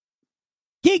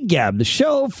Gig Gab, the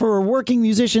show for working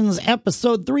musicians,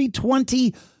 episode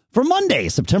 320 for Monday,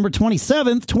 September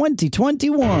 27th,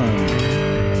 2021.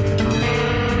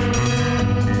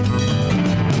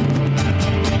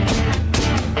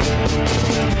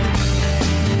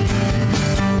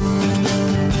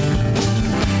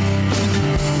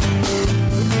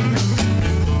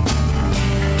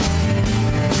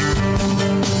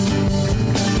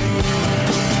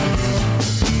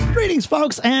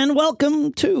 Folks, and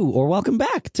welcome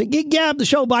back to Gig Gab, the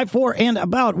show by, for, and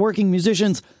about working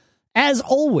musicians. As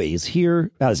always,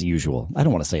 here, as usual, I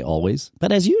don't want to say always,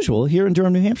 but as usual, here in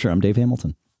Durham, New Hampshire, I'm Dave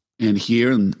Hamilton. And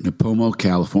here in Nipomo,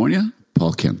 California,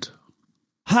 Paul Kent.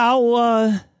 How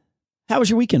was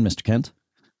your weekend, Mr. Kent?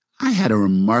 I had a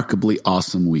remarkably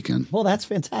awesome weekend. Well, that's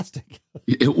fantastic.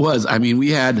 It was. I mean, we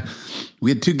had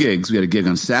two gigs. We had a gig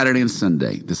on Saturday and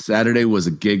Sunday. The Saturday was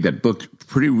a gig that booked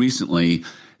pretty recently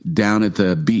down at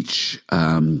the beach.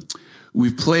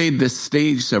 We've played this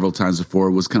stage several times before.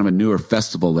 It was kind of a newer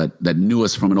festival that knew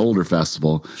us from an older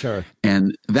festival. Sure.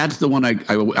 And that's the one I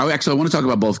actually want to talk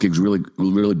about both gigs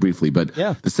really briefly, but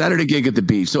yeah. The Saturday gig at the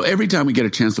beach. So every time we get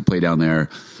a chance to play down there,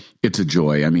 it's a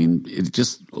joy. I mean,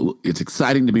 it's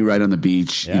exciting to be right on the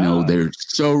beach. Yeah. You know, they're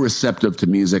so receptive to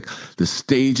music. The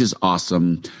stage is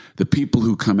awesome. The people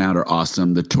who come out are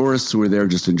awesome. The tourists who are there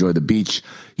just enjoy the beach,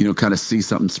 you know, kind of see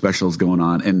something special is going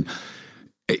on. And,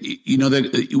 you know,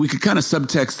 we could kind of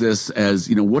subtext this as,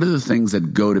 you know, what are the things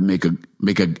that go to make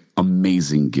a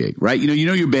amazing gig, right? You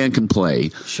know, your band can play.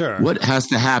 Sure. What has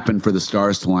to happen for the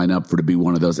stars to line up to be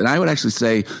one of those? And I would actually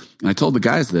say, and I told the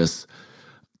guys this,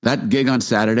 that gig on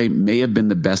Saturday may have been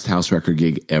the best house record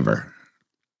gig ever.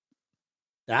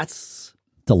 That's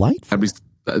delightful.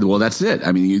 Well, that's it.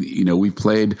 I mean, you know, we've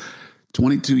played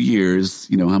 22 years,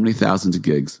 you know, how many thousands of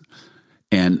gigs?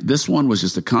 And this one was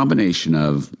just a combination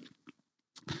of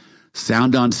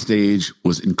sound on stage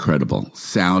was incredible.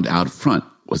 Sound out front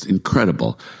was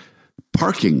incredible.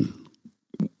 Parking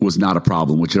was not a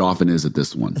problem, which it often is at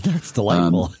this one. That's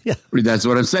delightful. Yeah. That's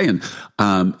what I'm saying.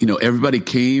 You know, everybody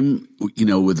came, you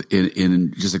know,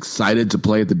 in just excited to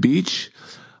play at the beach.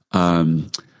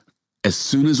 As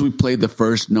soon as we played the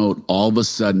first note, all of a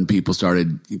sudden people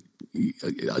started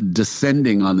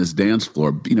descending on this dance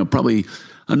floor, you know, probably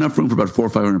enough room for about 400 or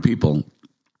 500 people.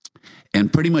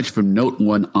 And pretty much from note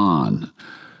one on,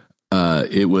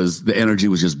 the energy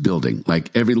was just building. Like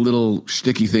every little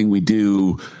shticky thing we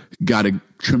do got a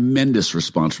tremendous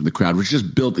response from the crowd, which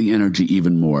just built the energy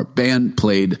even more. Band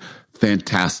played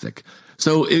fantastic.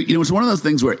 So, you know, it's one of those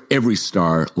things where every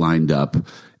star lined up.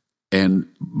 And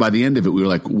by the end of it, we were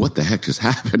like, what the heck just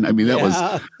happened? I mean, that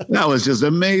was just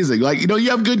amazing. Like, you know,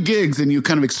 you have good gigs and you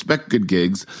kind of expect good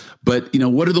gigs, but, you know,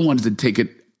 what are the ones that take it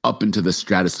up into the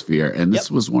stratosphere? And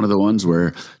this was one of the ones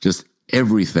where just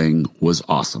everything was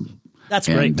awesome. That's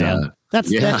great, man.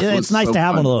 It's nice to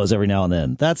have one of those every now and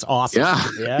then. That's awesome.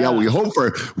 Yeah. We hope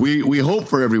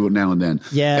for every now and then.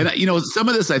 Yeah. And, you know, some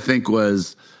of this I think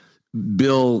was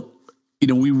Bill. You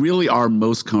know, we really are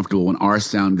most comfortable when our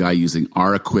sound guy using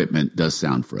our equipment does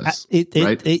sound for us.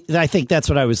 Right? I think that's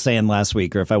what I was saying last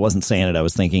week, or if I wasn't saying it, I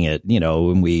was thinking it. You know,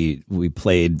 when we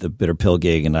played the Bitter Pill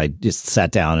gig, and I just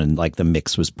sat down and like the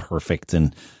mix was perfect,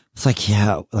 and it's like,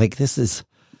 yeah, like this is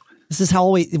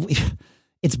how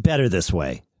it's better this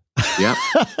way. Yeah,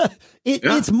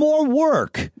 it's more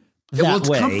work. It's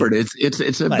comfort.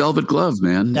 It's a velvet glove,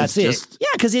 man. That's it. Yeah,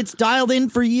 because it's dialed in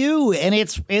for you, and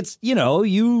it's you know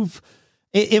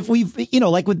if we've, you know,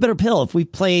 like with Bitter Pill, if we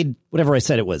played whatever I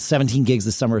said it was 17 gigs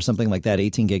this summer or something like that,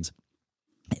 18 gigs,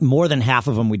 more than half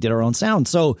of them we did our own sound.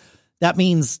 So that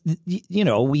means, you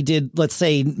know, we did, let's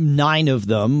say 9 of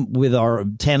them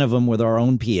 10 of them with our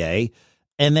own PA,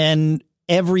 and then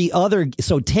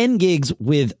so 10 gigs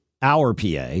with our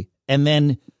PA, and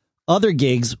then other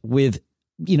gigs with,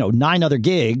 you know, 9 other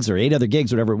gigs or 8 other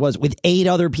gigs, whatever it was, with 8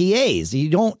 other PAs. You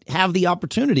don't have the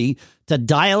opportunity to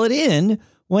dial it in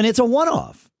when it's a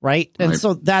one-off, right? And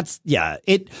so that's,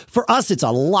 for us, it's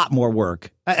a lot more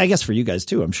work. I guess for you guys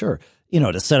too, I'm sure, you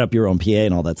know, to set up your own PA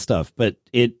and all that stuff. But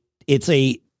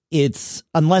it's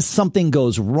unless something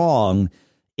goes wrong,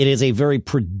 it is a very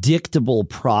predictable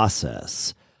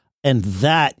process. And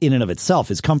that in and of itself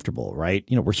is comfortable, right?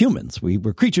 You know, we're humans.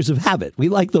 We're creatures of habit. We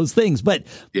like those things, but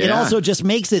it also just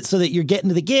makes it so that you're getting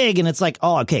to the gig and it's like,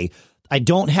 oh, okay, I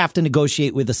don't have to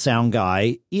negotiate with the sound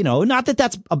guy. You know, not that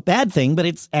that's a bad thing, but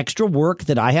it's extra work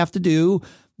that I have to do.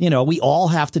 You know, we all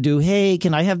have to do, hey,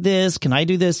 can I have this? Can I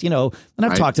do this? You know, and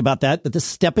I've talked about that, but the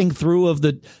stepping through of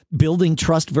the building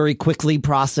trust very quickly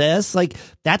process, like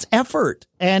that's effort.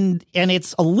 And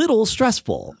it's a little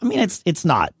stressful. I mean, it's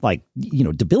not like, you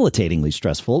know, debilitatingly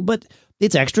stressful, but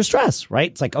it's extra stress, right?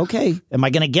 It's like, okay, am I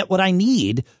going to get what I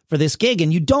need for this gig?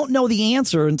 And you don't know the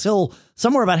answer until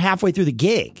somewhere about halfway through the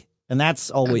gig. And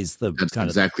that's always that's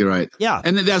exactly right. Yeah.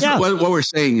 And that's what we're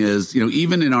saying is,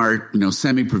 even in our,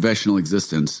 semi-professional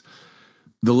existence,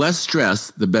 the less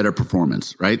stress, the better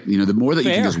performance, right? The more that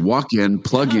you can just walk in,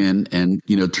 plug in and,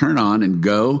 turn on and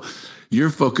go, you're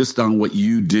focused on what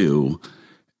you do.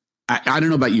 I don't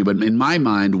know about you, but in my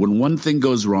mind, when one thing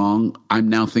goes wrong, I'm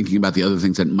now thinking about the other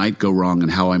things that might go wrong and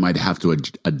how I might have to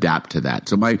adapt to that.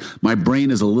 So my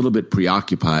brain is a little bit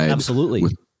preoccupied absolutely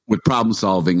with problem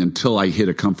solving until I hit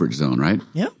a comfort zone, right?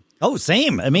 Yeah. Oh,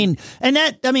 same.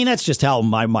 That's just how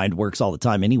my mind works all the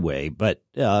time anyway. But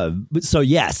so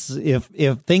yes, if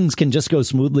things can just go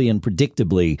smoothly and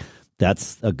predictably,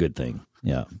 that's a good thing.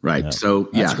 Yeah. Right. Yeah. So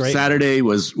great. Saturday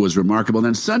was remarkable. And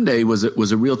then Sunday was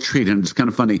a real treat. And it's kind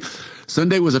of funny.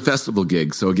 Sunday was a festival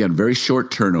gig. So again, very short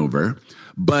turnover,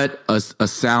 but a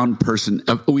sound person.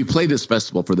 We played this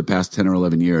festival for the past 10 or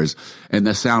 11 years. And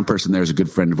the sound person there is a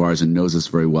good friend of ours and knows us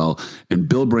very well. And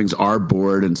Bill brings our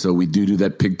board. And so we do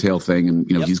that pigtail thing. And,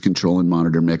 he's controlling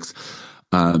monitor mix.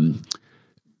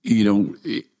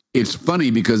 It's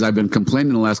funny because I've been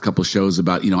complaining the last couple of shows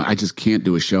about, I just can't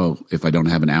do a show if I don't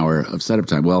have an hour of setup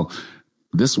time. Well,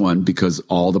 this one, because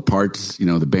all the parts,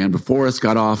 the band before us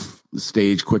got off the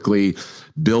stage quickly.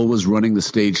 Bill was running the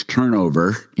stage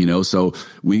turnover, so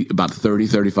we about 30,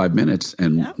 35 minutes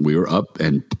and we were up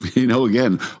and,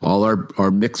 again, all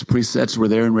our mix presets were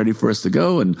there and ready for us to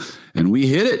go and we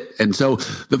hit it. And so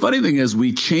the funny thing is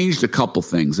we changed a couple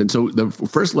things. And so the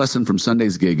first lesson from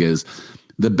Sunday's gig is,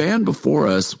 the band before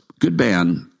us, good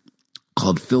band,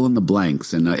 called Fill in the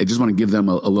Blanks. And I just want to give them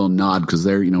a little nod because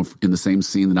they're, in the same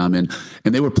scene that I'm in.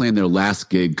 And they were playing their last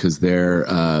gig because their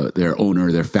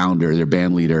owner, their founder, their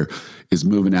band leader is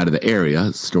moving out of the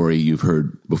area, story you've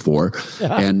heard before.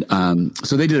 Yeah. And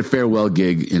so they did a farewell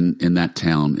gig in that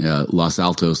town, Los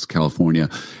Altos, California.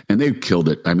 And they killed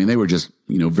it. I mean, they were just,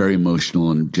 very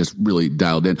emotional and just really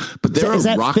dialed in. But they're is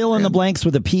that rock Fill in band. the Blanks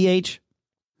with a PH?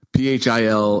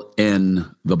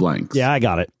 PHILN the blanks. Yeah, I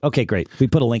got it. Okay, great. We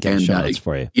put a link in the show notes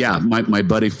for you. Yeah, my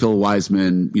buddy Phil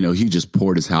Wiseman, he just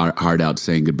poured his heart out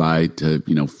saying goodbye to,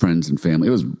 friends and family.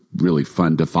 It was really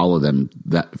fun to follow them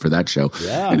for that show.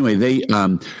 Yeah. Anyway,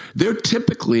 they're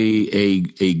typically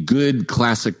a good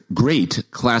great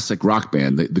classic rock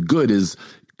band. The good is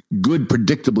good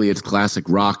predictably it's classic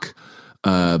rock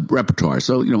repertoire.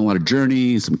 So, a lot of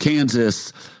Journey, some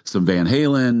Kansas, some Van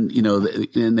Halen,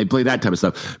 and they play that type of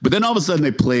stuff. But then all of a sudden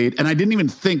they played, and I didn't even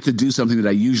think to do something that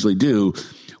I usually do,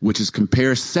 which is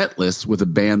compare set lists with a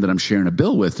band that I'm sharing a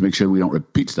bill with to make sure we don't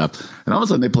repeat stuff. And all of a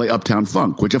sudden they play Uptown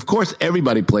Funk, which of course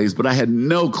everybody plays, but I had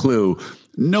no clue,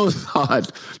 no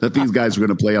thought that these guys were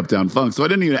going to play Uptown Funk. So I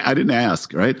didn't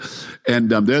ask, right?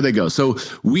 And there they go. So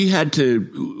we had to,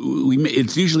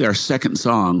 it's usually our second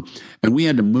song, and we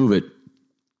had to move it.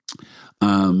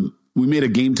 We made a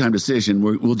game time decision.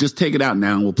 We'll just take it out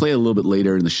now and we'll play it a little bit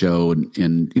later in the show.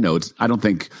 And I don't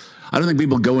think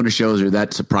people go into shows are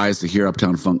that surprised to hear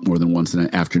Uptown Funk more than once in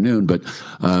an afternoon. But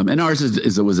and ours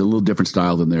was a little different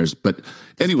style than theirs. But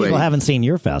anyway, people haven't seen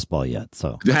your fastball yet,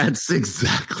 so that's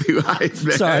exactly right,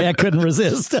 man. Sorry, I couldn't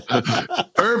resist.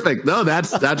 Perfect. No,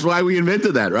 that's why we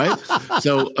invented that, right?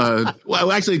 So,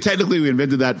 well, actually, technically, we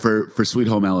invented that for Sweet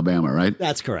Home Alabama, right?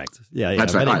 That's correct. Yeah,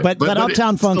 that's right. But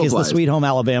Uptown Funk is the Sweet Home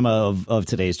Alabama of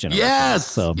today's generation. Yes.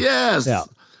 So yes. Yeah.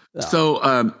 So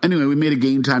anyway, we made a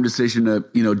game time decision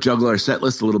to juggle our set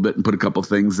list a little bit and put a couple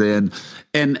things in.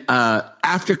 And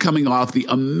after coming off the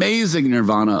amazing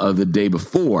Nirvana of the day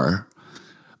before,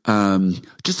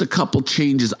 just a couple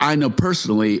changes. I know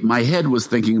personally, my head was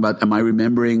thinking about, am I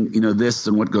remembering this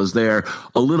and what goes there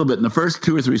a little bit. In the first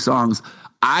 2 or 3 songs,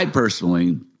 I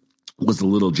personally was a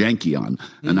little janky on,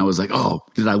 and I was like, oh,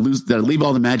 did I leave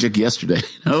all the magic yesterday?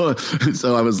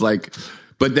 So I was like.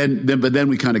 But then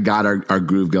we kind of got our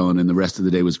groove going, and the rest of the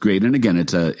day was great. And again,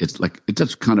 it's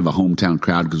just kind of a hometown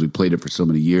crowd because we played it for so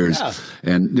many years,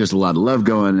 and there's a lot of love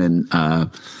going. And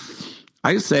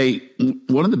I say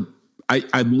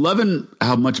I'm loving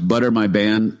how much butter my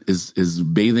band is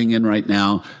bathing in right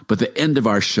now. But the end of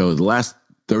our show, the last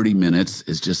 30 minutes,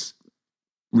 is just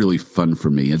really fun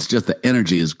for me. It's just the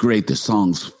energy is great. The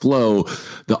songs flow,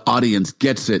 the audience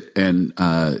gets it, and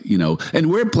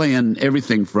and we're playing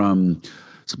everything from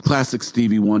some classic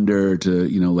Stevie Wonder to,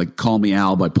 like Call Me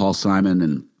Al by Paul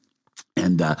Simon.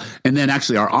 And then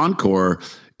actually our encore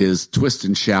is Twist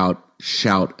and Shout,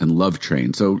 Shout, and Love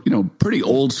Train. So, pretty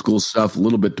old school stuff, a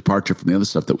little bit departure from the other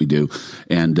stuff that we do.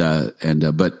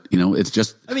 But it's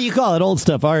just, I mean, you call it old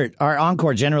stuff. Our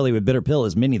encore generally with Bitter Pill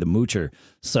is Minnie the Moocher.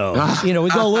 So, we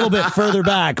go a little bit further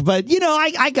back, but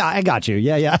I got you.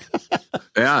 Yeah.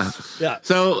 Yeah.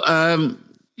 So,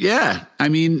 I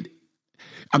mean,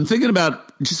 I'm thinking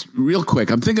about, just real quick,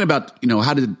 how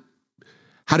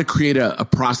to create a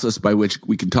process by which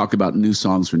we can talk about new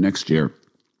songs for next year.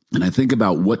 And I think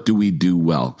about, what do we do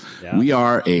well? Yeah. We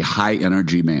are a high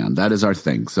energy man. That is our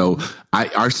thing. So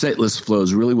our set list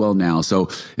flows really well now. So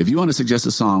if you want to suggest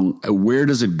a song, where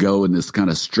does it go in this kind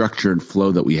of structure and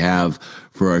flow that we have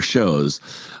for our shows?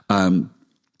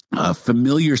 A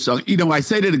familiar song. I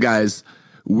say to the guys,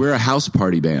 we're a house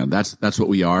party band. That's what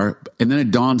we are. And then it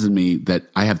dawns on me that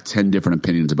I have 10 different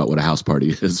opinions about what a house party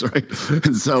is, right?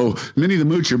 And so Minnie the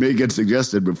Moocher may get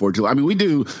suggested before July. I mean,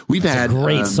 we've had a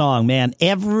great song, man.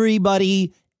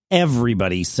 Everybody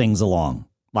sings along.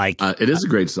 Like it is a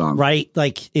great song, right?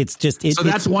 Like it's just so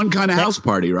that's one kind of house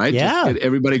party, right? Yeah, just get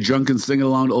everybody drunk and singing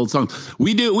along to old songs.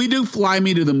 We do Fly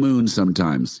Me to the Moon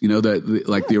sometimes.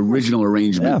 The original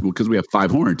arrangement, because we have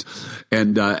 5 horns,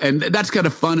 and that's kind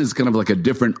of fun. It's kind of like a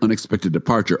different, unexpected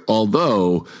departure.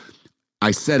 Although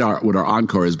I said what our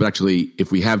encore is, but actually,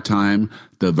 if we have time,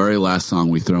 the very last song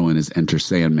we throw in is Enter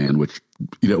Sandman, which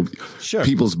sure,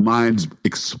 people's minds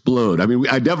explode. I mean,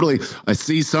 I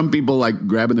see some people like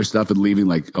grabbing their stuff and leaving,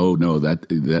 like, oh no,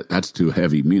 that's too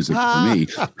heavy music for me,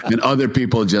 and other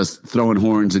people just throwing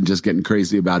horns and just getting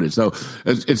crazy about it. So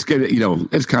it's good,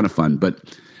 it's kind of fun.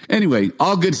 But anyway,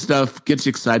 all good stuff, gets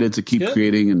you excited to keep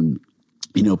creating and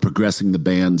progressing the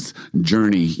band's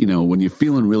journey. When you're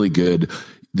feeling really good,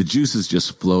 the juices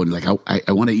just flow. Like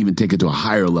I want to even take it to a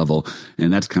higher level,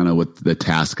 and that's kind of what the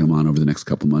task I'm on over the next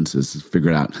couple months is, to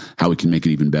figure out how we can make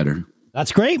it even better.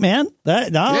 That's great, man.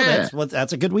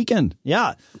 That's a good weekend.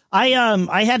 Yeah,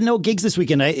 I had no gigs this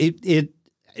weekend. It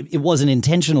wasn't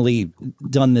intentionally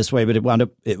done this way, but it wound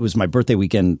up. It was my birthday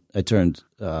weekend. I turned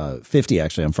 50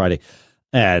 actually on Friday,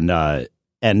 and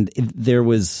there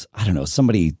was, I don't know,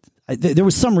 there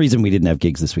was some reason we didn't have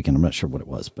gigs this weekend. I'm not sure what it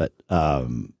was, but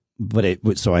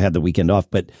so I had the weekend off.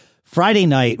 But Friday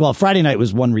night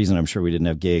was one reason I'm sure we didn't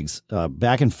have gigs.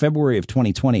 Back in February of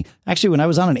 2020, actually, when I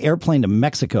was on an airplane to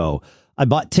Mexico, I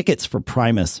bought tickets for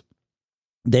Primus.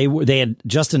 They had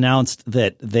just announced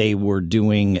that they were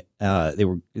doing,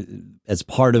 as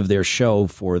part of their show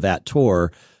for that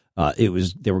tour, they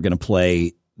were going to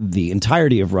play the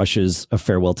entirety of Rush's A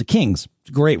Farewell to Kings.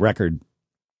 Great record.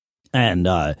 And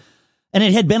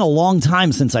it had been a long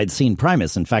time since I'd seen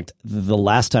Primus. In fact, the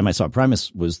last time I saw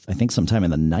Primus was, I think, sometime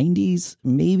in the 90s.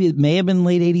 Maybe it may have been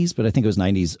late 80s, but I think it was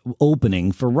 90s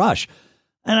opening for Rush.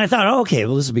 And I thought, okay,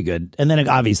 well, this will be good. And then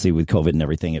obviously with COVID and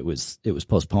everything, it was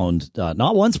postponed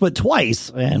not once, but twice,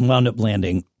 and wound up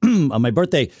landing on my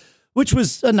birthday, which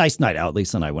was a nice night out.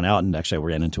 Lisa and I went out, and actually I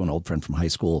ran into an old friend from high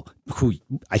school who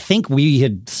I think we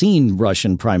had seen Rush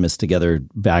and Primus together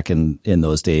back in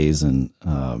those days. And,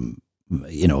 and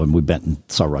we went and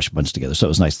saw Rush a bunch together. So it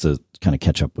was nice to kind of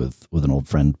catch up with an old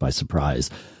friend by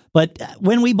surprise. But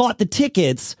when we bought the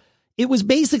tickets, it was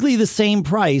basically the same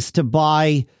price to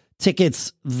buy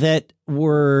tickets that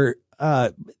were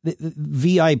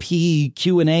VIP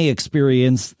Q&A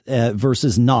experience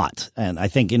versus not. And I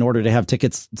think in order to have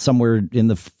tickets somewhere in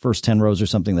the first 10 rows or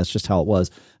something, that's just how it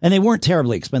was. And they weren't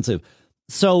terribly expensive.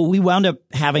 So we wound up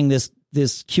having this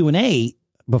Q&A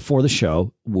before the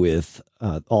show with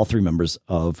all 3 members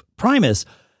of Primus.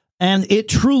 And it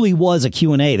truly was a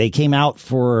Q&A. They came out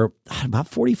for about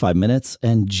 45 minutes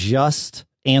and just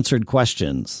answered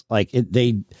questions. Like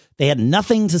they had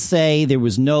nothing to say. There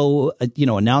was no,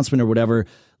 announcement or whatever.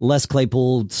 Les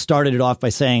Claypool started it off by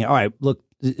saying, all right, look,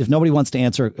 if nobody wants to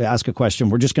ask a question,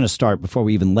 we're just going to start before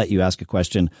we even let you ask a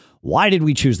question. Why did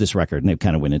we choose this record? And they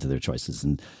kind of went into their choices.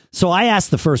 And so I asked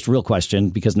the first real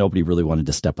question because nobody really wanted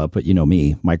to step up. But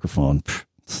me, microphone,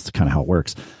 that's kind of how it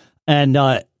works. And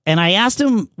I asked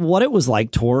him what it was like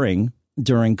touring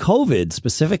during COVID,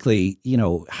 specifically,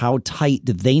 how tight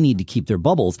did they need to keep their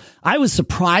bubbles? I was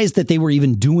surprised that they were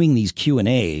even doing these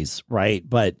Q&As, right?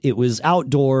 But it was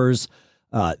outdoors.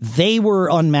 They were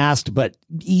unmasked, but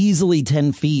easily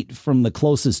 10 feet from the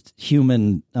closest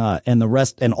human, and the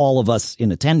rest, and all of us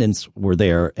in attendance were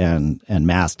there and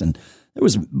masked. And there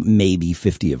was maybe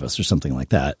 50 of us or something like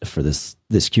that for this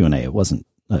Q&A. It wasn't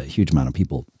a huge amount of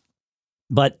people,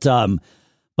 but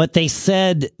they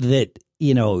said that,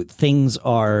 things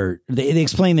are, they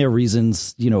explain their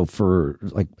reasons, for,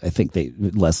 like, I think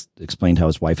Les explained how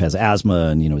his wife has asthma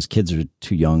and, his kids are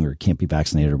too young or can't be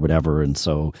vaccinated or whatever. And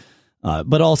so,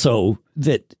 but also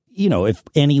that, if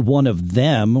any one of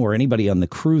them or anybody on the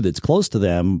crew that's close to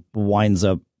them winds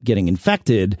up getting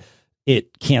infected,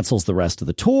 it cancels the rest of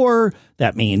the tour.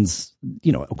 That means,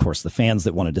 of course, the fans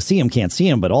that wanted to see him can't see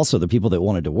him, but also the people that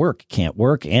wanted to work can't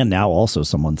work. And now also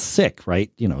someone's sick,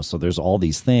 right? So there's all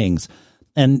these things.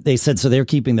 And they said, so they're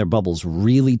keeping their bubbles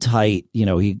really tight.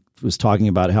 He was talking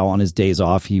about how on his days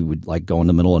off, he would like go in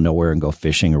the middle of nowhere and go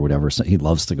fishing or whatever. So he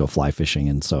loves to go fly fishing.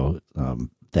 And so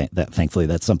thankfully,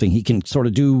 that's something he can sort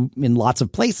of do in lots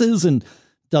of places and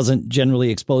doesn't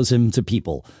generally expose him to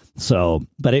people. So,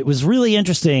 but it was really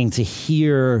interesting to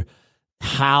hear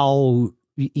how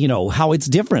it's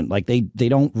different. Like they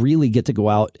don't really get to go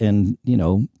out and,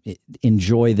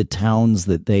 enjoy the towns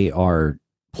that they are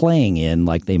playing in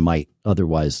like they might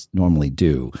otherwise normally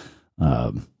do.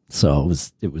 So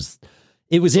it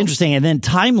was interesting. And then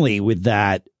timely with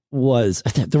that was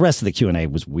the rest of the Q&A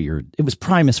was weird. It was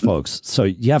Primus, folks. So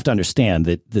you have to understand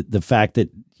that the fact that,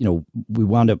 we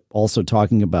wound up also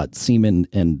talking about Seaman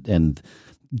and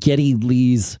Geddy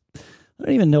Lee's, I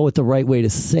don't even know what the right way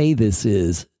to say this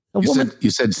is.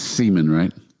 You said Seaman,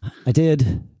 right? I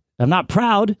did. I'm not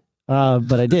proud,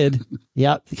 but I did.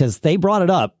 Yeah, because they brought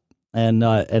it up.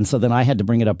 And so then I had to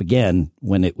bring it up again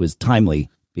when it was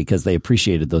timely because they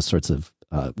appreciated those sorts of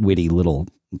witty little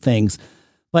things.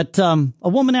 But a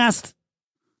woman asked,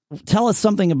 tell us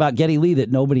something about Geddy Lee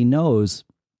that nobody knows.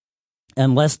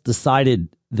 And Les decided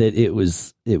that it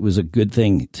was a good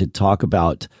thing to talk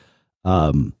about.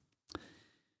 Geddy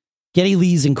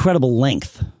Lee's incredible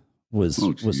length was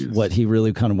what he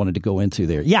really kind of wanted to go into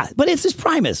there. Yeah, but it's his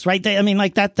Primus, right?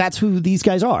 That's who these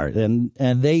guys are. And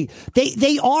they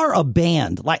are a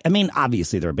band.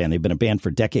 Obviously they're a band. They've been a band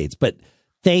for decades, but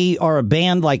they are a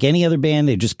band like any other band.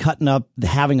 They're just cutting up,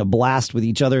 having a blast with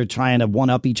each other, trying to one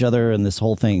up each other and this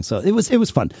whole thing. So it was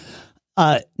fun.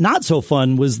 Not so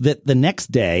fun was that the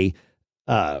next day,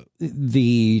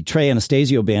 the Trey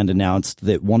Anastasio band announced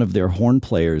that one of their horn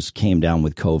players came down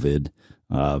with COVID.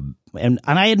 And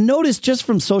I had noticed just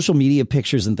from social media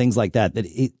pictures and things like that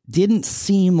it didn't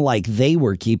seem like they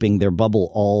were keeping their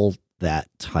bubble all that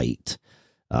tight.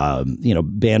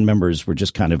 Band members were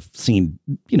just kind of seen,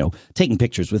 taking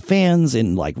pictures with fans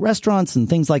in like restaurants and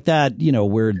things like that,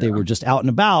 where they were just out and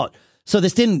about. So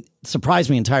this didn't surprise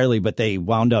me entirely, but they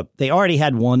already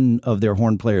had one of their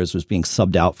horn players was being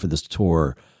subbed out for this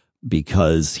tour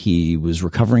because he was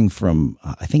recovering from,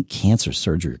 I think, cancer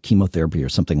surgery or chemotherapy or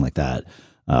something like that.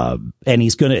 And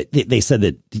he's going to, they said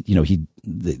that,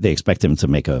 they expect him to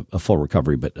make a full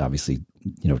recovery, but obviously,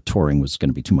 touring was going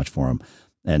to be too much for him.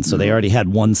 And so they already had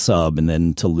one sub, and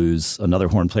then to lose another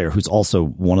horn player who's also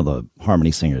one of the harmony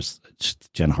singers,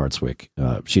 Jen Hartswick.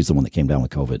 She's the one that came down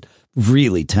with COVID.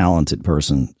 Really talented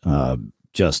person,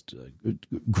 just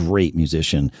great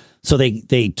musician. So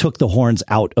they took the horns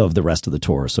out of the rest of the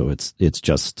tour. So it's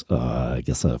just, I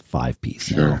guess, a 5-piece.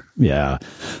 Sure. Now. Yeah.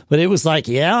 But it was like,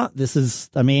 it's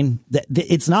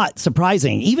not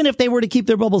surprising. Even if they were to keep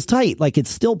their bubbles tight, like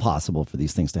it's still possible for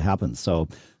these things to happen. So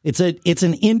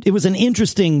it was an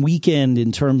interesting weekend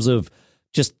in terms of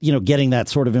just, getting that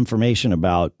sort of information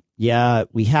about,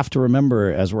 we have to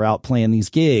remember as we're out playing these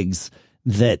gigs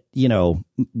that,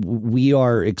 we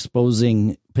are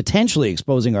potentially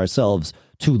exposing ourselves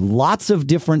to lots of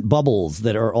different bubbles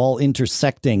that are all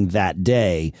intersecting that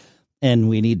day. And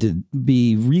we need to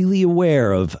be really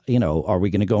aware of, are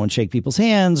we going to go and shake people's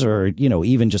hands or,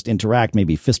 even just interact,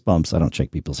 maybe fist bumps. I don't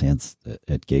shake people's hands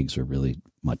at gigs or really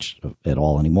much at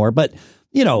all anymore. But,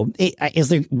 is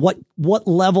there what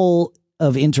level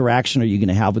of interaction are you going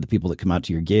to have with the people that come out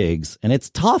to your gigs? And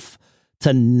it's tough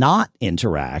to not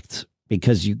interact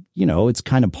because it's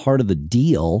kind of part of the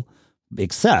deal,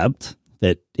 except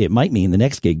that it might mean the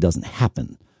next gig doesn't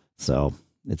happen. So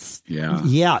it's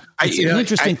it's an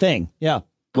interesting thing. Yeah.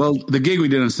 Well, the gig we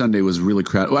did on Sunday was really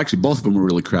crowded. Well, actually, both of them were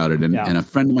really crowded. And a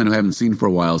friend of mine who I haven't seen for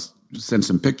a while sent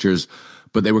some pictures,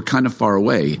 but they were kind of far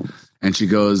away. And she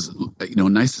goes,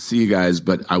 nice to see you guys,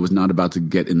 but I was not about to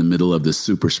get in the middle of this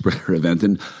super spreader event.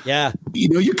 And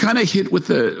you kind of hit with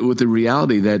the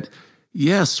reality that,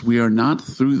 yes, we are not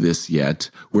through this yet.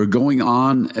 We're going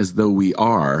on as though we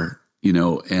are,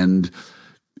 and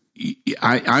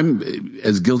I'm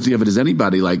as guilty of it as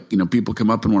anybody. Like, people come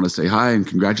up and want to say hi and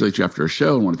congratulate you after a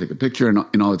show and want to take a picture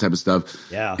and all that type of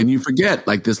stuff. Yeah. And you forget,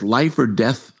 like, this life or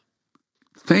death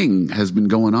thing has been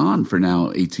going on for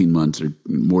now 18 months or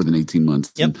more than 18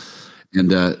 months. Yep.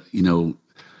 And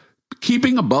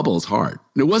keeping a bubble is hard.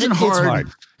 It wasn't hard. It's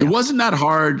hard. It wasn't that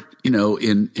hard,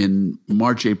 in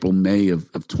March, April, May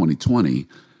of 2020.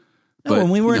 No, when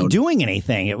we weren't doing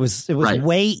anything, it was right.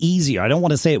 Way easier. I don't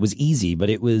want to say it was easy, but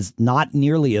it was not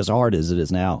nearly as hard as it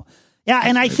is now. Yeah,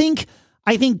 and I think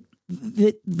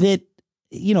that,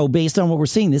 based on what we're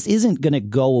seeing, this isn't going to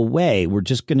go away. We're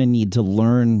just going to need to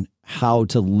learn how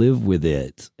to live with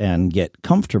it and get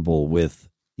comfortable with,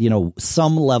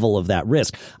 some level of that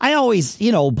risk. I always,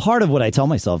 part of what I tell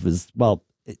myself is, well,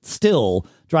 still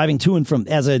driving to and from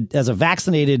as a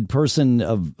vaccinated person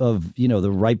of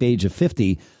the ripe age of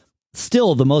 50,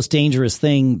 still the most dangerous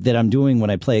thing that I'm doing when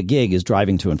I play a gig is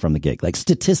driving to and from the gig. Like,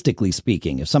 statistically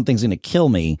speaking, if something's going to kill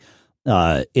me,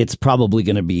 it's probably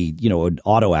going to be, an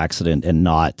auto accident and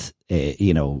not,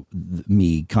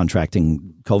 me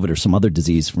contracting COVID or some other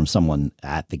disease from someone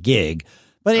at the gig.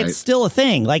 But it's still a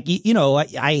thing. Like,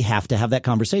 I have to have that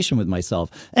conversation with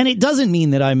myself. And it doesn't mean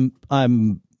that I'm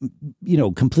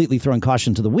completely throwing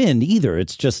caution to the wind either.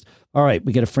 It's just, all right,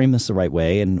 we got to frame this the right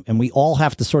way. And we all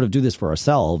have to sort of do this for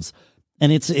ourselves.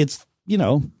 And it's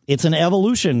an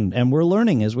evolution, and we're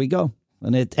learning as we go.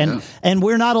 And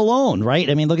we're not alone, right?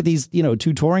 I mean, look at these,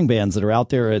 two touring bands that are out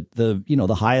there at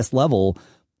the highest level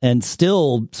and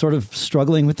still sort of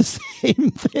struggling with the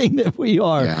same thing that we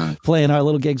are, playing our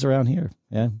little gigs around here.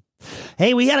 Yeah.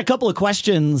 Hey, we had a couple of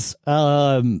questions.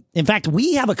 In fact,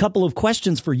 we have a couple of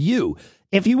questions for you.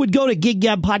 If you would go to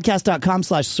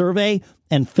giggabpodcast.com/survey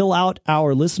and fill out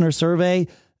our listener survey,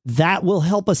 that will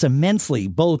help us immensely,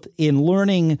 both in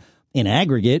learning in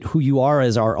aggregate who you are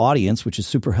as our audience, which is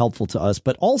super helpful to us.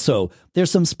 But also,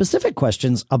 there's some specific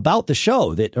questions about the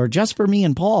show that are just for me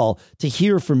and Paul to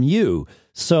hear from you.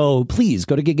 So please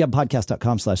go to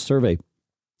giggabpodcast.com/survey.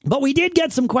 But we did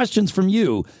get some questions from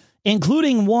you,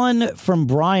 including one from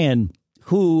Brian,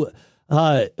 who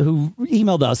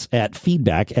emailed us at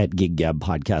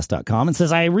feedback@giggabpodcast.com and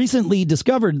says, I recently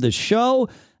discovered the show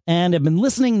and have been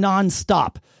listening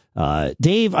nonstop.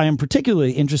 Dave, I am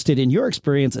particularly interested in your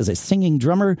experience as a singing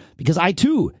drummer because I,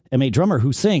 too, am a drummer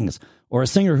who sings or a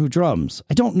singer who drums.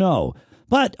 I don't know,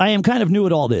 but I am kind of new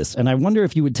at all this, and I wonder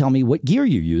if you would tell me what gear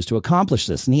you use to accomplish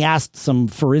this. And he asked some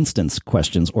for instance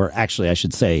questions, or actually I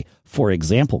should say for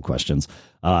example questions.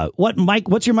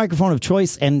 What's your microphone of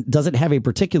choice, and does it have a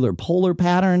particular polar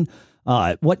pattern?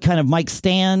 What kind of mic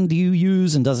stand do you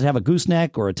use, and does it have a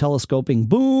gooseneck or a telescoping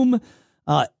boom?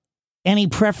 Any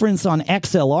preference on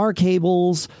XLR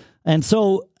cables? And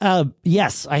so,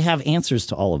 yes, I have answers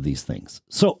to all of these things.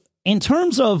 So in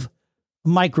terms of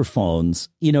microphones,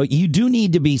 you do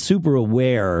need to be super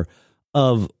aware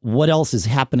of what else is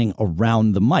happening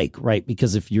around the mic, right?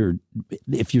 Because if you're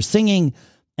singing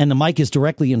and the mic is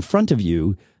directly in front of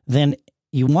you, then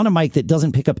you want a mic that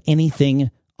doesn't pick up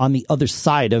anything on the other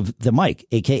side of the mic,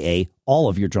 aka all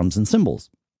of your drums and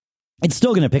cymbals. It's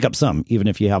still going to pick up some, even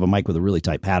if you have a mic with a really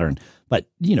tight pattern. But,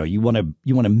 you want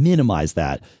to minimize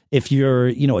that. If you're,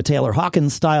 a Taylor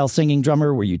Hawkins style singing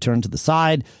drummer where you turn to the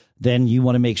side, then you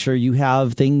want to make sure you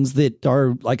have things that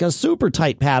are like a super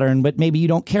tight pattern, but maybe you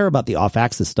don't care about the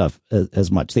off-axis stuff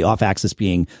as much. The off-axis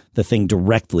being the thing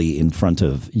directly in front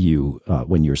of you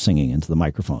when you're singing into the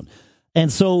microphone.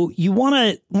 And so you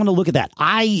want to look at that.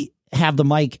 I have the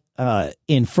mic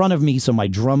in front of me, so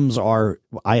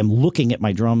I am looking at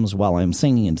my drums while I'm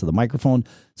singing into the microphone.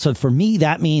 So for me,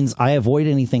 that means I avoid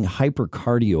anything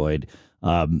hypercardioid,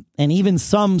 and even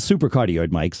some supercardioid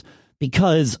mics,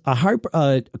 because a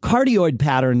cardioid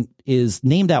pattern is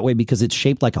named that way because it's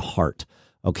shaped like a heart.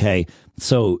 Okay,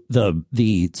 so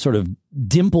the sort of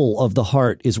dimple of the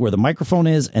heart is where the microphone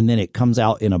is, and then it comes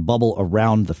out in a bubble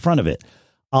around the front of it.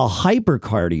 A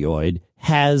hypercardioid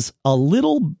has a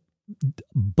little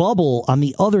bubble on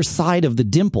the other side of the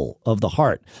dimple of the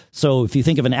heart. So if you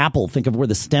think of an apple, think of where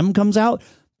the stem comes out.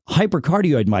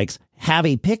 Hypercardioid mics have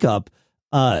a pickup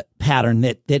pattern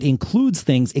that includes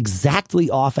things exactly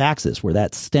off axis where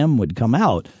that stem would come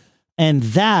out. And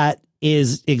that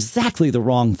is exactly the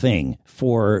wrong thing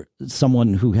for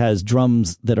someone who has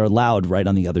drums that are loud right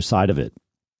on the other side of it.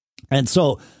 And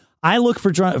so I look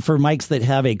for mics that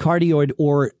have a cardioid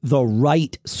or the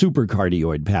right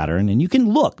supercardioid pattern. And you can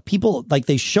look, people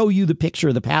they show you the picture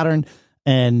of the pattern.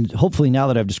 And hopefully now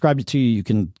that I've described it to you, you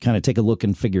can kind of take a look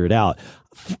and figure it out.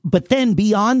 But then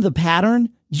beyond the pattern,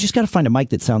 you just got to find a mic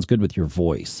that sounds good with your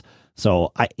voice.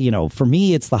 So for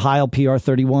me, it's the Heil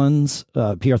PR31s,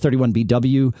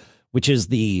 PR31BW, which is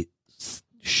the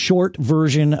short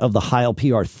version of the Heil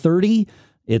PR30.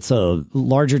 It's a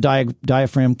larger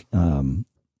diaphragm,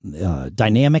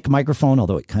 dynamic microphone,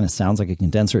 although it kind of sounds like a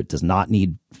condenser. It does not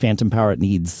need phantom power. It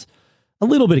needs a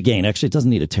little bit of gain. Actually, it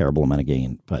doesn't need a terrible amount of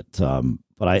gain, but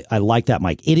I like that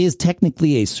mic. It is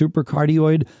technically a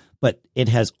supercardioid, but it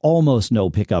has almost no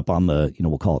pickup on the,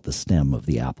 we'll call it the stem of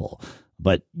the apple.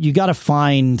 But you got to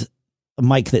find a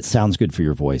mic that sounds good for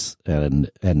your voice and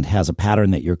has a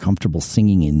pattern that you're comfortable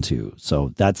singing into.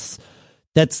 So that's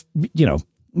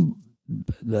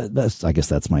I guess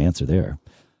that's my answer there.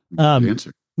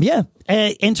 Answer. Yeah.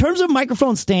 In terms of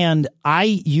microphone stand, I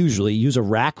usually use a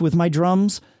rack with my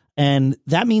drums, and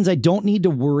that means I don't need to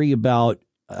worry about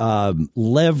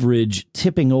leverage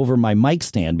tipping over my mic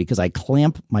stand because I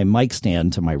clamp my mic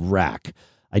stand to my rack.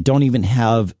 I don't even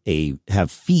have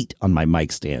feet on my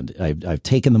mic stand. I've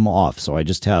taken them off, so I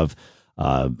just have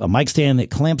a mic stand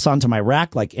that clamps onto my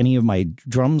rack like any of my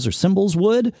drums or cymbals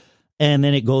would, and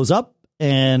then it goes up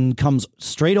and comes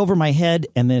straight over my head,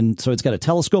 and then so it's got a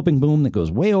telescoping boom that goes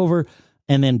way over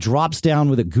and then drops down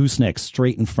with a gooseneck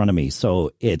straight in front of me.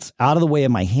 So it's out of the way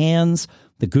of my hands.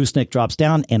 The gooseneck drops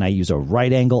down, and I use a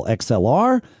right angle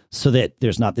XLR so that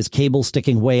there's not this cable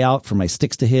sticking way out for my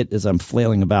sticks to hit as I'm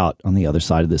flailing about on the other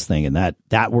side of this thing. And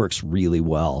that works really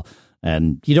well.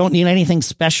 And you don't need anything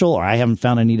special, or I haven't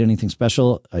found I need anything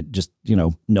special. I just,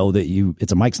 know that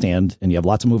it's a mic stand and you have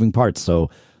lots of moving parts. So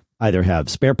either have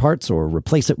spare parts or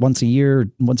replace it once a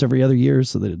year, once every other year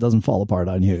so that it doesn't fall apart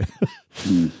on you.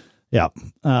 Yeah.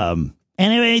 And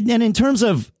in terms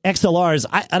of XLRs,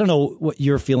 I don't know what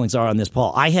your feelings are on this,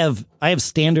 Paul. I have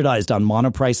standardized on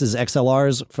Monoprice's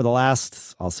XLRs for the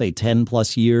last, I'll say 10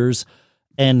 plus years,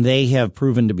 and they have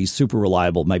proven to be super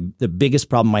reliable. The biggest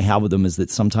problem I have with them is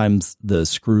that sometimes the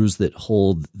screws that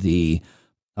hold the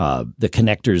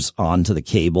connectors onto the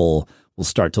cable will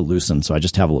start to loosen. So I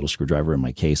just have a little screwdriver in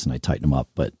my case and I tighten them up.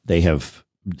 But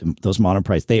those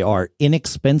Monoprice, they are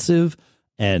inexpensive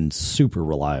and super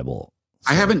reliable.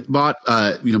 I haven't bought,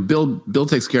 Bill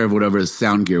takes care of whatever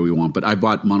sound gear we want, but I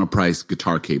bought Monoprice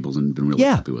guitar cables and been really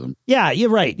happy with them. Yeah, you're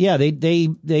right. Yeah,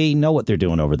 they know what they're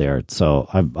doing over there. So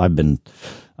I've been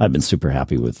super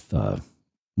happy with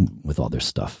all their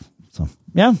stuff. So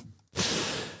yeah.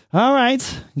 All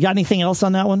right. You got anything else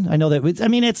on that one? I know that it's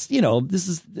this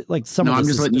is like some. No, I'm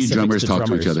just letting you drummers talk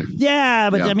to each other. Yeah,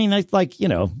 but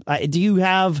yeah. Do you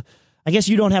have? I guess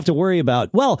you don't have to worry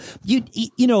about. Well,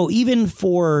 even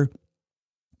for.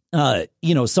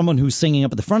 Someone who's singing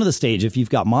up at the front of the stage, if you've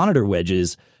got monitor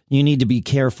wedges, you need to be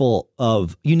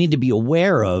you need to be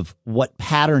aware of what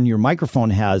pattern your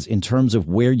microphone has in terms of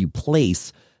where you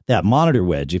place that monitor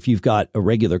wedge. If you've got a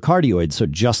regular cardioid, so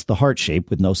just the heart shape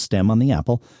with no stem on the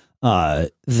apple,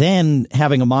 then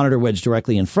having a monitor wedge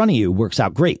directly in front of you works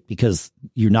out great because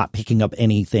you're not picking up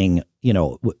anything,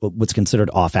 what's considered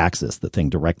off axis, the thing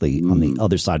directly on the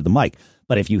other side of the mic.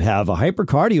 But if you have a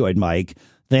hypercardioid mic,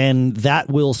 then that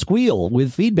will squeal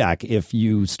with feedback if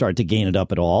you start to gain it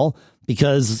up at all.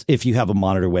 Because if you have a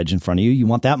monitor wedge in front of you, you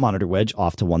want that monitor wedge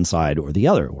off to one side or the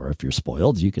other. Or if you're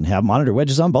spoiled, you can have monitor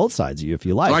wedges on both sides of you if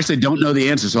you like. I actually don't know the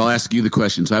answer, so I'll ask you the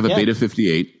question. So I have a Beta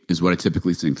 58 is what I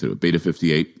typically sing through. Beta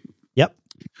 58. Yep.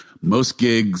 Most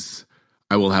gigs,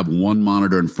 I will have one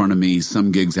monitor in front of me.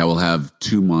 Some gigs, I will have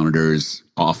two monitors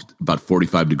off about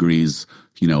 45 degrees,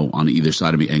 on either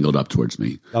side of me, angled up towards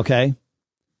me. Okay.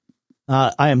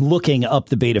 I am looking up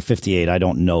the Beta 58. I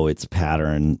don't know its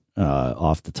pattern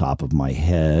off the top of my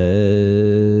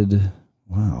head.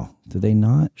 Wow. Do they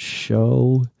not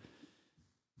show?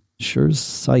 Sure's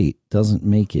site doesn't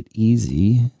make it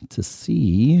easy to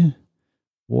see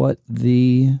what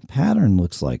the pattern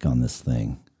looks like on this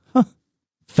thing. Huh.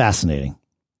 Fascinating.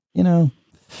 Come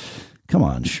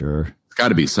on, Shure. It's got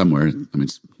to be somewhere. I mean,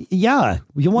 one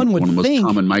would think. One of the most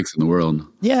common mics in the world.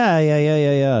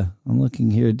 Yeah. I'm looking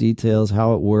here, details,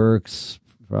 how it works,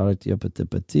 product,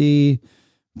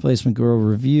 placement girl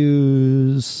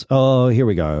reviews. Oh, here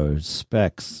we go.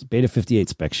 Specs, Beta 58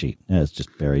 spec sheet. Yeah, it's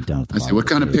just buried down at the bottom. What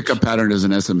kind of pickup pattern does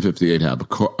an SM58 have? A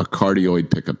cardioid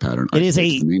pickup pattern.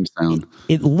 The main sound.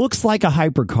 It looks like a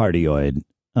hypercardioid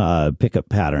pickup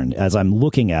pattern. As I'm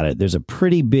looking at it, there's a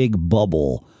pretty big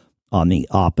bubble on the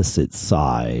opposite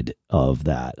side of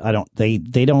that. They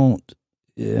don't,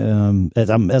 as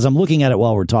I'm looking at it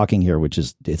while we're talking here, which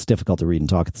is, it's difficult to read and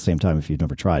talk at the same time if you've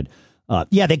never tried.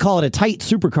 They call it a tight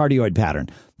supercardioid pattern.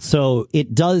 So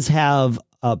it does have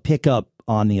a pickup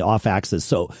on the off axis.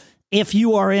 So if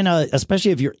you are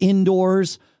especially if you're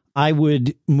indoors, I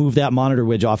would move that monitor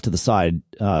wedge off to the side,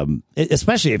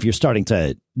 especially if you're starting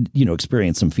to,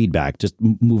 experience some feedback. Just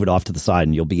move it off to the side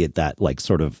and you'll be at that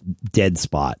sort of dead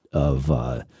spot of.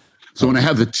 So when I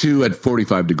have the two at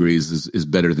 45 degrees is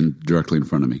better than directly in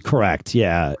front of me. Correct.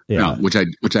 Yeah. No, which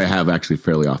I have actually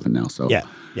fairly often now. So yeah.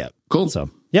 Cool. So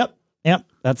yep.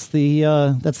 That's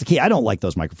the key. I don't like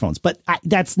those microphones, but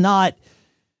that's not.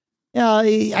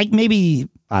 I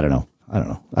don't know.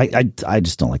 I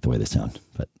just don't like the way they sound,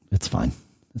 but it's fine.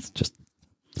 It's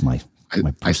my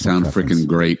I sound freaking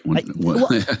great.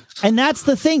 And that's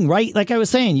the thing, right? Like I was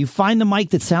saying, you find the mic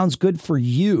that sounds good for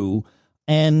you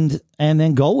and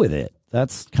then go with it.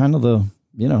 That's kind of the,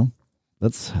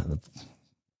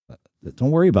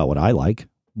 Don't worry about what I like.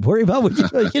 Worry about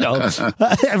what you know,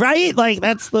 right? Like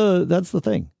that's the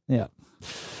thing. Yeah.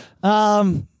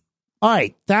 All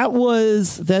right,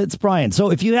 that's Brian.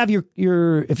 So if you have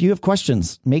if you have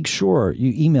questions, make sure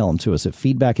you email them to us at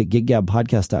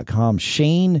feedback@giggabpodcast.com.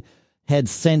 Shane had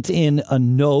sent in a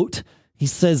note. He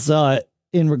says,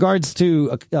 in regards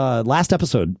to last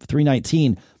episode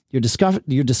 319, your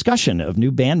discussion of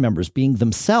new band members being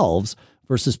themselves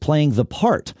versus playing the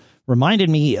part reminded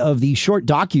me of the short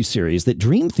docuseries that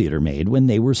Dream Theater made when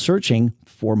they were searching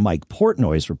for Mike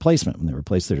Portnoy's replacement, when they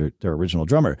replaced their original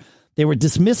drummer. They were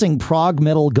dismissing prog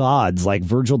metal gods like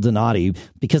Virgil Donati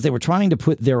because they were trying to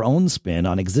put their own spin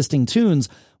on existing tunes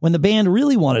when the band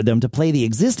really wanted them to play the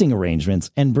existing arrangements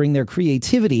and bring their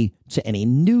creativity to any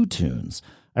new tunes.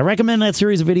 I recommend that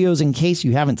series of videos in case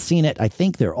you haven't seen it. I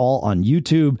think they're all on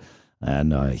YouTube.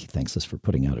 And he thanks us for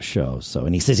putting out a show.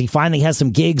 And he says he finally has some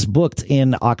gigs booked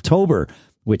in October,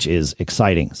 which is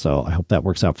exciting. So I hope that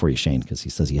works out for you, Shane, because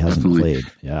he says he hasn't played.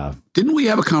 Yeah. Didn't we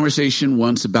have a conversation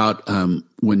once about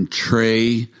when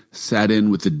Trey sat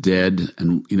in with the Dead?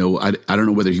 And, you know, I don't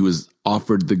know whether he was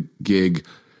offered the gig.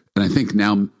 And I think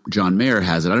now John Mayer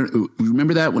has it. I don't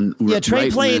remember that when. Yeah,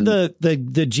 Trey played the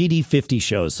GD50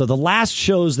 shows. So the last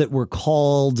shows that were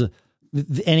called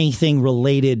anything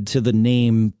related to the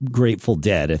name Grateful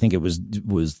Dead. I think it was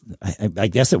I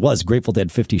guess it was Grateful Dead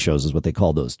 50 shows is what they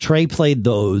called those. Trey played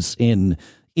those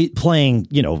playing,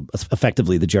 you know,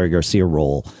 effectively the Jerry Garcia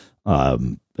role,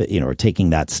 you know, or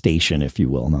taking that station, if you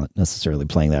will, not necessarily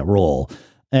playing that role.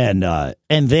 And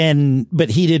then, but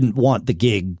he didn't want the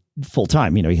gig full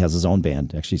time. You know, he has his own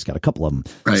band. Actually, he's got a couple of them.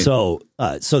 Right. So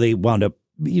they wound up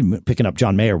picking up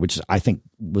John Mayer, which I think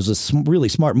was a really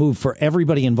smart move for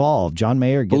everybody involved. John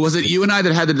Mayer. But was it you and I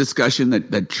that had the discussion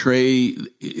that Trey,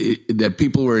 that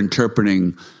people were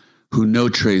interpreting who know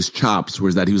Trey's chops,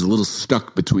 was that he was a little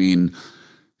stuck between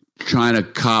trying to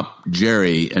cop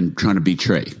Jerry and trying to be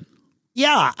Trey?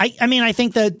 Yeah, I mean, I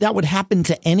think that would happen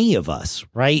to any of us,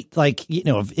 right? Like, you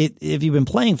know, if you've been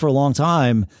playing for a long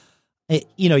time,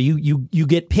 you know, you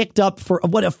get picked up for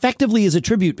what effectively is a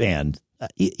tribute band.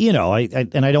 You know, I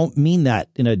don't mean that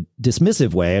in a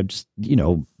dismissive way. I'm just, you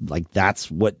know, like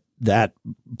that's what that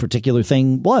particular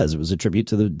thing was. It was a tribute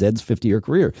to the Dead's 50-year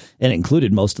career, and it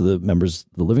included most of the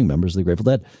living members of the Grateful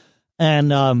Dead.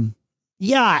 And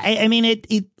yeah, I mean,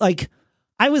 it like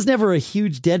I was never a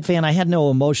huge Dead fan. I had no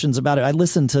emotions about it. I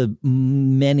listened to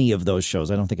many of those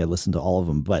shows. I don't think I listened to all of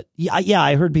them, but yeah,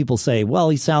 I heard people say, well,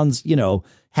 he sounds, you know,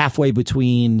 halfway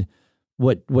between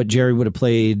what Jerry would have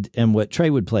played and what Trey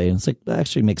would play. And it's like, that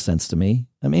actually makes sense to me.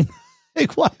 I mean,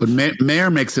 like what? But Mayer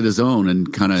makes it his own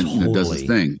and kind of does his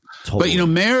thing. Totally. But, you know,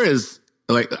 Mayer is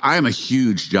like, I am a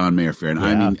huge John Mayer fan.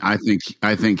 Yeah. I mean,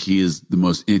 I think he is the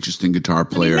most interesting guitar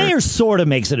player. I mean, Mayer sort of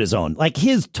makes it his own. Like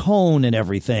his tone and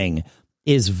everything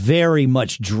is very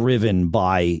much driven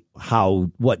by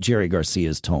what Jerry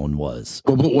Garcia's tone was.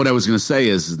 Well, but what I was going to say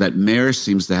is that Mayer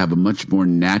seems to have a much more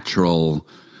natural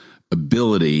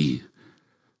ability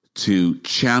to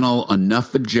channel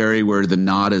enough of Jerry where the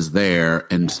nod is there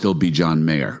and still be John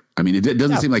Mayer. I mean, it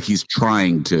doesn't seem like he's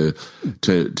trying to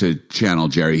channel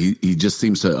Jerry. He just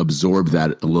seems to absorb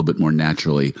that a little bit more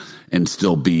naturally and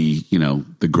still be, you know,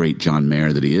 the great John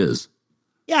Mayer that he is.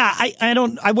 Yeah,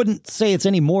 I wouldn't say it's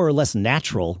any more or less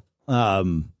natural.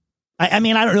 I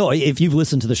mean, I don't know if you've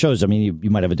listened to the shows. I mean,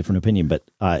 you might have a different opinion, but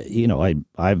you know,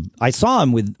 I saw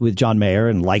him with John Mayer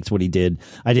and liked what he did.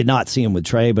 I did not see him with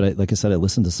Trey, but like I said, I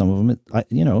listened to some of them.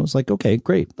 You know, it was like, okay,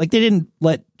 great. Like they didn't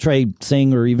let Trey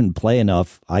sing or even play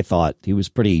enough. I thought he was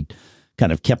pretty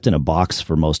kind of kept in a box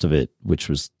for most of it, which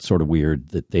was sort of weird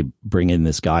that they bring in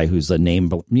this guy who's a name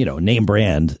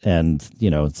brand, and you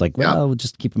know, it's like, well, we'll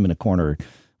just keep him in a corner,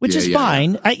 which is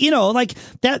fine. Yeah. You know, like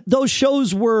that. Those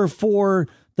shows were for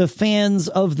the fans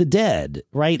of the Dead,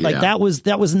 right? Like that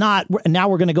was not, now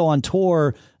we're going to go on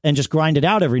tour and just grind it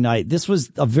out every night. This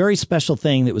was a very special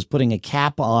thing that was putting a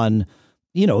cap on,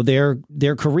 you know, their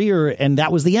career. And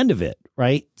that was the end of it.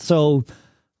 Right. So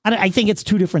I think it's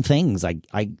two different things. I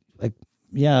mean,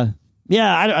 I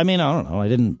don't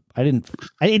know.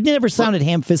 It never sounded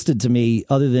ham-fisted to me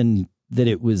other than that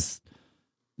it was,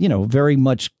 you know, very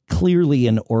much clearly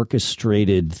an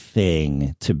orchestrated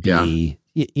thing to be,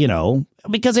 you know,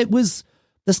 because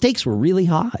the stakes were really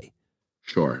high.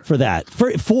 Sure. For that,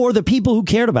 for the people who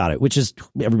cared about it, which is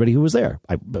everybody who was there.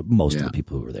 Most of the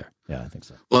people who were there. Yeah, I think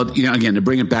so. Well, you know, again, to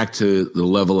bring it back to the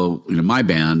level of, you know, my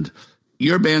band,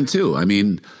 your band too. I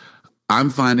mean, I'm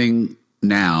finding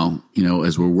now, you know,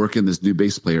 as we're working this new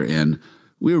bass player in,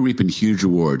 we were reaping huge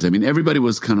rewards. I mean, everybody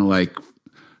was kind of like,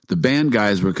 the band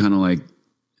guys were kind of like,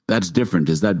 that's different?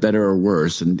 Is that better or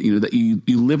worse? And that you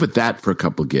live with that for a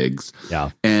couple gigs. Yeah.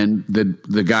 And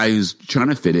the guy who's trying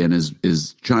to fit in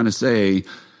is trying to say,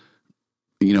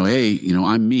 hey,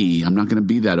 I'm me. I'm not going to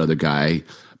be that other guy.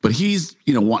 But he's,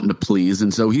 wanting to please.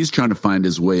 And so he's trying to find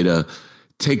his way to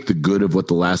take the good of what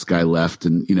the last guy left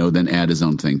and, then add his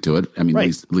own thing to it. I mean, right.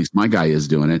 at least my guy is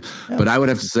doing it. Yeah. But I would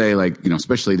have to say, like,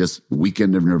 especially this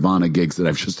weekend of Nirvana gigs that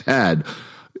I've just had,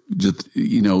 just,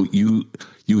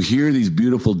 you hear these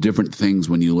beautiful different things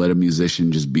when you let a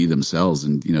musician just be themselves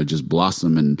and, just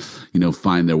blossom and,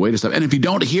 find their way to stuff. And if you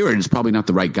don't hear it, it's probably not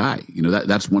the right guy.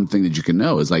 That's one thing that you can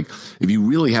know is like, if you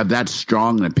really have that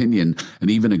strong an opinion and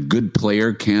even a good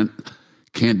player can't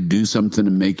do something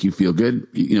to make you feel good,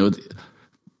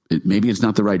 maybe it's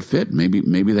not the right fit. Maybe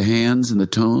the hands and the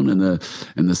tone and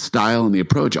the style and the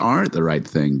approach aren't the right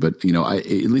thing. But, at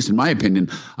least in my opinion,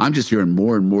 I'm just hearing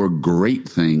more and more great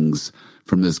things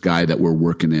from this guy that we're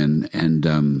working in,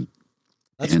 and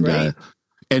that's great.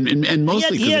 And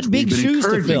mostly he had big shoes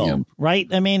to fill, right?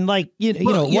 I mean, like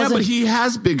but he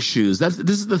has big shoes. This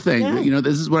is the thing. Yeah.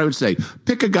 This is what I would say.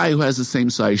 Pick a guy who has the same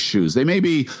size shoes. They may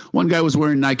be one guy was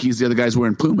wearing Nikes, the other guy's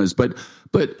wearing Pumas, but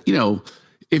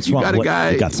if you got a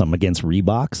guy, you got something against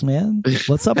Reeboks, man.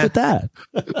 What's up with that?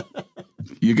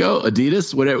 You go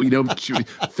Adidas, whatever.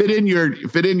 Fit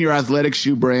in your athletic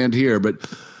shoe brand here, But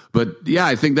yeah,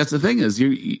 I think that's the thing is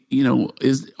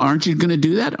aren't you going to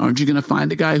do that? Aren't you going to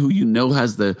find a guy who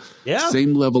has the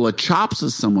same level of chops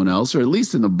as someone else, or at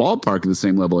least in the ballpark of the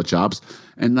same level of chops,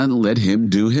 and then let him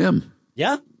do him?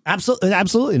 Yeah,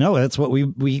 absolutely. No, that's what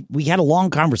we had a long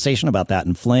conversation about that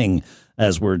in Fling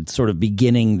as we're sort of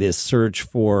beginning this search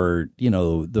for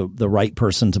the right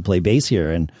person to play bass here,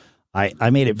 and I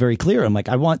made it very clear. I'm like,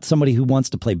 I want somebody who wants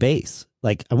to play bass.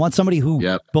 Like, I want somebody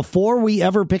who, before we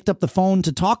ever picked up the phone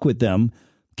to talk with them,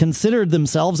 considered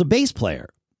themselves a bass player.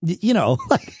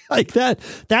 Like that.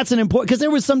 That's an important, because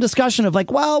there was some discussion of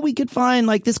like, well, we could find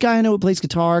like this guy I know who plays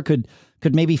guitar could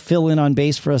maybe fill in on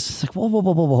bass for us. It's like, whoa.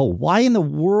 Why in the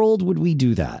world would we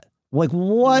do that? Like,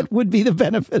 what would be the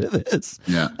benefit of this?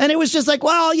 Yeah. And it was just like,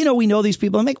 well, we know these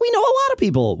people. I'm like, we know a lot of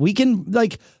people. We can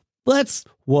let's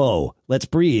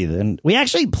breathe. And we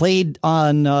actually played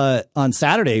on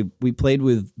Saturday. We played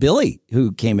with Billy,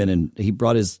 who came in and he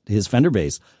brought his Fender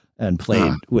bass and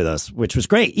played with us, which was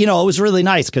great. It was really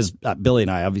nice because Billy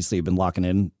and I obviously have been locking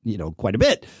in, quite a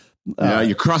bit. Yeah,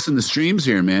 you're crossing the streams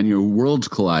here, man. Your worlds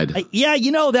collide.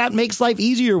 That makes life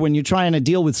easier when you're trying to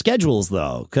deal with schedules,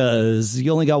 though, because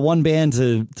you only got one band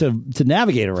to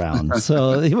navigate around.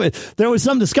 So there was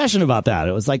some discussion about that.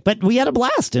 It was like, but we had a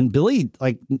blast, and Billy,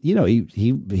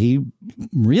 he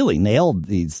really nailed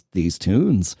these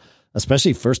tunes,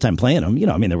 especially first time playing them.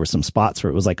 There were some spots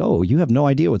where it was like, oh, you have no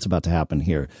idea what's about to happen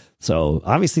here. So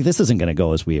obviously this isn't going to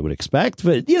go as we would expect,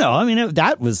 but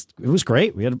it was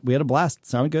great. We had a blast. It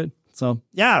sounded good. So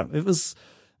yeah, it was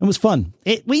fun.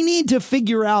 We need to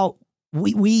figure out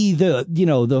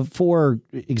the four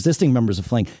existing members of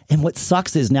Fling. And what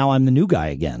sucks is now I'm the new guy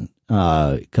again.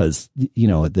 Cause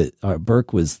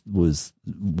Burke was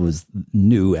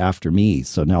new after me.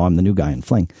 So now I'm the new guy in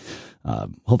Fling.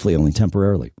 Hopefully only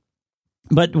temporarily.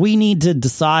 But we need to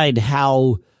decide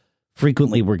how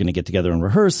frequently we're going to get together and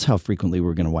rehearse, how frequently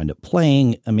we're going to wind up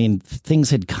playing. I mean,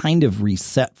 things had kind of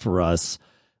reset for us.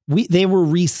 They were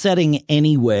resetting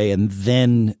anyway, and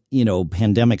then,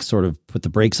 pandemic sort of put the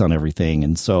brakes on everything.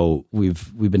 And so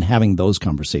we've been having those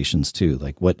conversations too.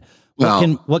 Like what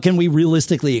can we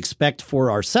realistically expect for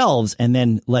ourselves? And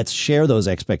then let's share those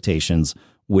expectations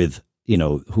with,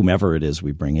 whomever it is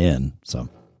we bring in. So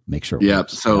make sure. Yeah.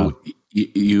 So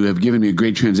you have given me a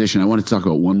great transition. I want to talk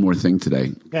about one more thing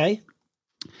today. Okay.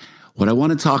 What I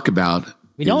want to talk about.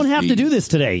 We don't have to do this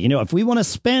today. If we want to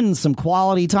spend some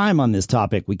quality time on this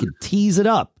topic, we could tease it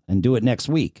up and do it next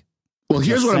week. Well,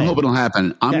 here's what I'm hoping will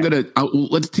happen.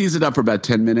 Let's tease it up for about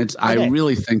 10 minutes. Okay. I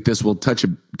really think this will touch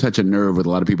a nerve with a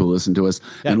lot of people who listen to us,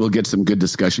 and we'll get some good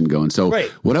discussion going. So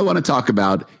what I want to talk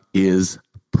about is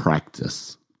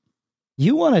practice.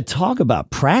 You want to talk about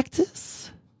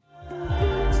practice?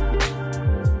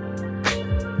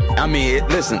 I mean,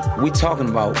 listen, we talking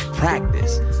about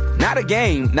practice. Not a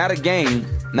game.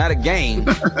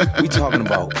 We talking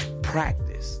about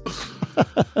practice.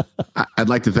 I'd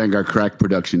like to thank our crack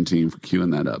production team for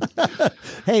queuing that up.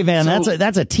 Hey, man,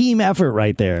 that's a team effort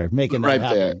right there, making that right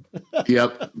happen. There.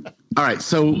 Yep. All right,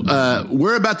 so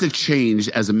we're about to change,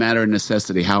 as a matter of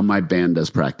necessity, how my band does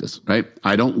practice, right?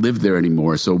 I don't live there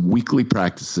anymore, so weekly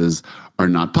practices are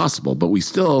not possible, but we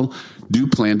still do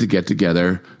plan to get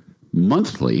together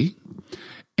monthly.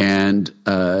 And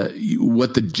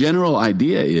what the general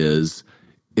idea is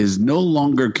is no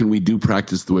longer can we do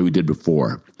practice the way we did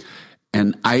before.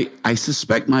 And I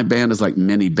suspect my band is like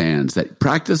many bands, that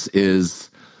practice is,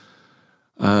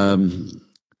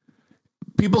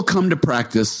 people come to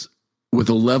practice with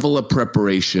a level of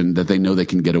preparation that they know they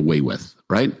can get away with,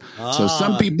 right? So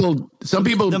some people,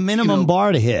 the minimum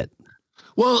bar to hit.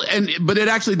 Well, but it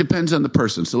actually depends on the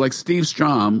person. So like Steve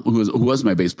Strom, who was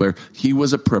my bass player, he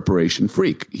was a preparation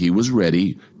freak. He was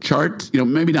ready,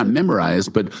 maybe not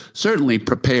memorized, but certainly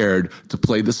prepared to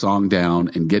play the song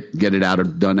down and get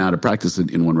it done out of practice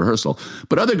in one rehearsal.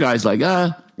 But other guys like,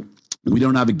 we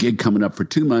don't have a gig coming up for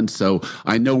 2 months, so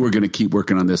I know we're going to keep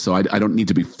working on this, so I don't need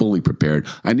to be fully prepared.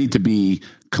 I need to be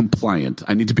compliant.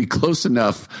 I need to be close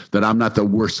enough that I'm not the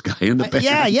worst guy in the band.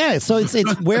 Yeah. So it's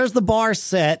where's the bar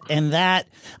set, and that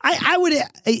I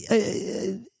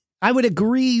would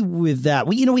agree with that.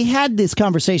 We had this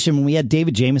conversation when we had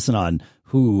David Jameson on,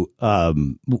 who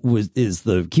is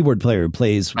the keyboard player who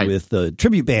plays with the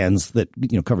tribute bands that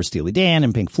cover Steely Dan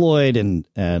and Pink Floyd and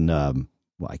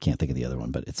well, I can't think of the other one,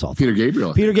 but it's all Peter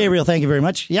Gabriel. Peter Gabriel, thank you very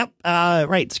much. Yep,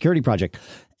 right, Security Project,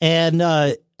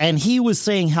 and he was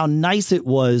saying how nice it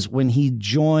was when he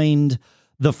joined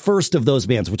the first of those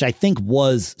bands, which I think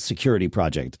was Security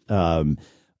Project,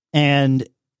 and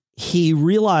he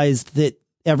realized that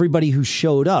everybody who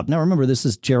showed up. Now, remember, this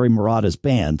is Jerry Marotta's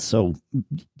band, so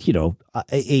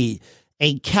a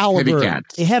caliber,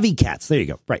 heavy cats. There you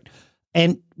go, right.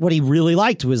 And what he really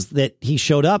liked was that he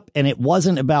showed up, and it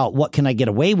wasn't about what can I get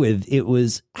away with. It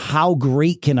was how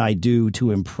great can I do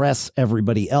to impress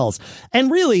everybody else.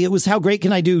 And really, it was how great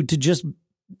can I do to just,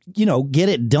 get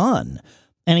it done.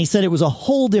 And he said it was a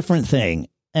whole different thing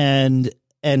and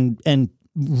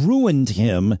ruined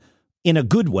him in a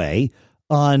good way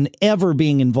on ever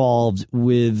being involved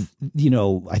with,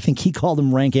 I think he called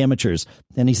them rank amateurs,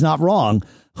 and he's not wrong,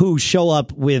 who show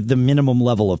up with the minimum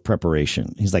level of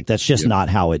preparation. He's like, that's just not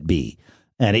how it be.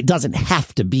 And it doesn't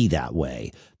have to be that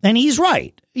way. And he's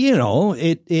right.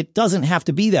 It doesn't have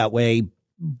to be that way,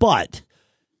 but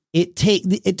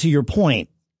to your point,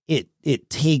 it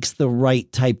takes the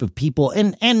right type of people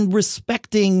and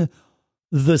respecting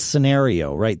the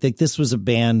scenario, right? Like this was a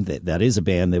band that is a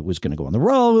band that was going to go on the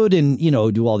road and,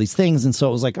 do all these things. And so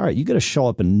it was like, all right, you got to show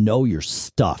up and know your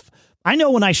stuff. I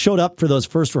know when I showed up for those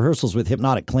first rehearsals with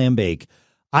Hypnotic Clambake,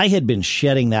 I had been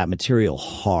shedding that material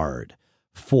hard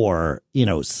for,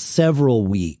 several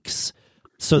weeks.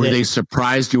 So were they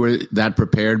surprised you were that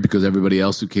prepared because everybody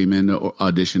else who came in to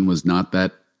audition was not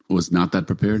that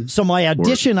prepared? So my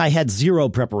audition, I had zero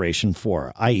preparation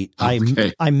for. I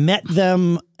met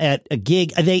them at a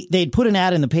gig. They'd put an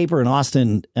ad in the paper in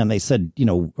Austin, and they said,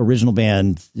 original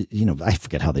band. I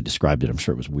forget how they described it. I'm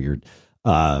sure it was weird.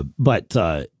 But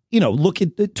look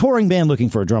at the touring band looking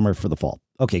for a drummer for the fall.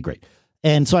 Okay, great.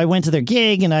 And so I went to their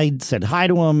gig and I said hi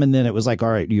to them. And then it was like, all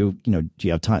right, do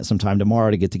you have some time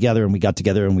tomorrow to get together? And we got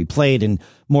together and we played. And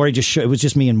Maury it was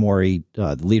just me and Maury,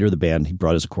 the leader of the band. He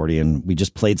brought his accordion. We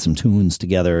just played some tunes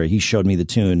together. He showed me the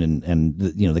tune and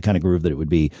the kind of groove that it would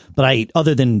be. But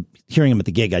other than hearing him at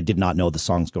the gig, I did not know the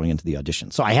songs going into the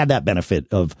audition. So I had that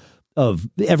benefit of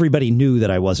everybody knew that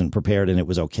I wasn't prepared and it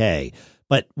was okay.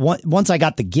 But once I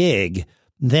got the gig,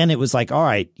 then it was like, all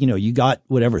right, you got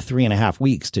whatever 3.5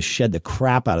 weeks to shed the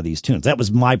crap out of these tunes. That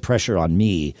was my pressure on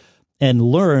me, and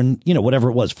learn,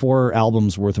 whatever it was, 4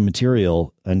 albums worth of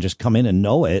material, and just come in and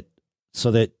know it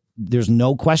so that there's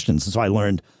no questions. And so I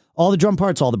learned all the drum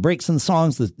parts, all the breaks in the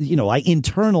songs, I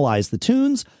internalized the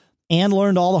tunes and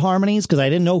learned all the harmonies because I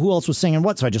didn't know who else was singing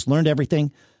what. So I just learned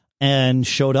everything and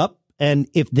showed up. And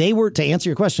if they were, to answer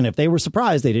your question, if they were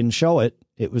surprised they didn't show it,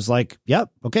 it was like,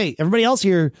 yep, okay, everybody else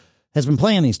here has been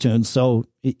playing these tunes. So,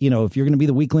 if you're going to be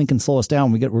the weak link and slow us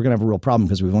down, we're going to have a real problem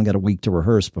because we've only got a week to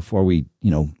rehearse before we,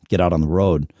 get out on the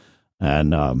road.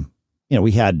 And,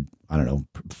 we had,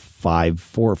 4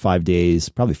 or 5 days,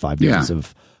 probably 5 days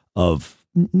of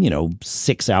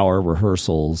 6-hour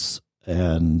rehearsals.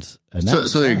 And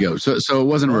so there you go. So it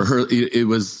wasn't a rehearsal.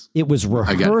 It was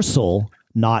rehearsal,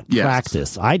 not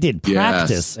practice. I did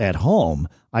practice at home.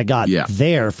 I got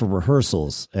there for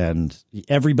rehearsals, and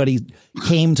everybody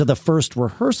came to the first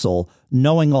rehearsal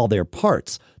knowing all their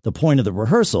parts. The point of the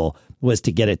rehearsal was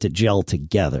to get it to gel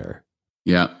together.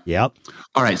 Yeah. Yep.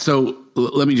 All right. So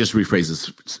let me just rephrase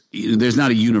this. There's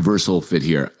not a universal fit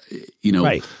here.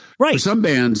 Right. For some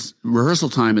bands, rehearsal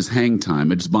time is hang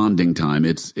time. It's bonding time.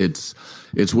 It's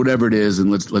whatever it is,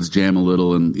 and let's jam a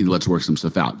little and let's work some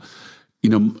stuff out.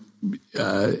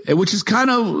 Which is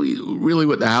kind of really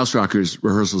what the House Rockers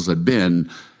rehearsals had been,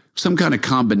 some kind of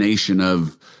combination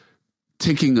of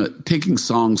taking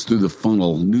songs through the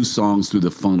funnel, new songs through the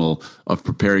funnel of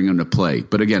preparing them to play.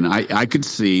 But again, I could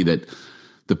see that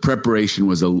the preparation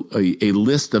was a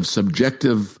list of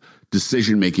subjective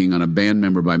decision making on a band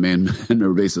member by band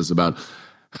member basis about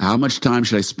how much time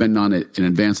should I spend on it in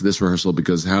advance of this rehearsal,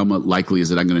 because how much likely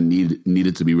is it I'm going to need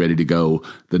it to be ready to go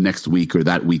the next week or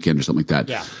that weekend or something like that.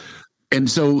 Yeah. And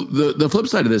so the flip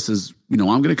side of this is, I'm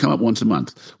going to come up once a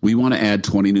month. We want to add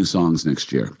 20 new songs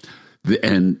next year.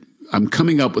 And I'm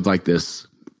coming up with like this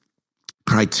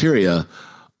criteria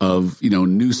of,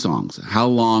 new songs. How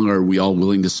long are we all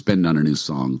willing to spend on a new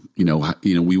song?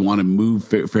 We want to move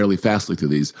fairly fastly through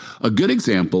these. A good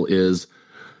example is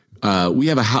we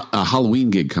have a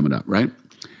Halloween gig coming up, right?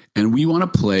 And we want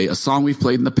to play a song we've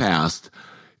played in the past,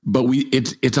 but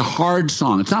it's a hard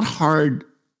song. It's not hard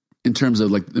in terms of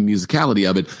like the musicality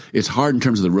of it. It's hard in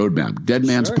terms of the roadmap. Dead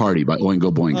Man's Party by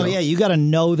Oingo Boingo. Oh yeah, you got to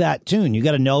know that tune. You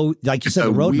got to know, like you said,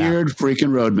 the roadmap. Weird freaking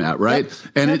roadmap, right? Yep.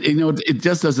 And it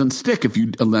just doesn't stick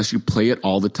unless you play it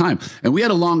all the time. And we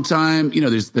had a long time.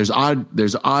 There's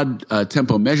odd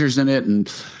tempo measures in it, and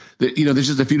there's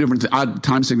just a few different odd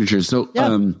time signatures. So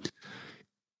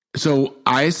so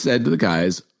I said to the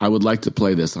guys, I would like to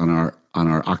play this on our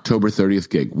October 30th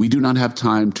gig. We do not have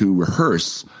time to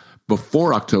rehearse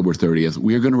before October 30th.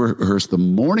 We are going to rehearse the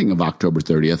morning of October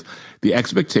 30th. The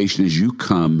expectation is you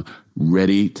come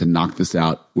ready to knock this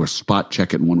out. We're spot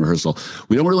check it in one rehearsal.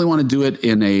 We don't really want to do it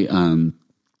in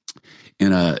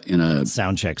a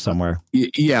sound check somewhere.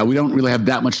 Yeah, we don't really have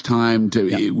that much time to.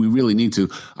 Yep. We really need to.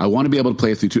 I want to be able to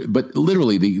play it through. But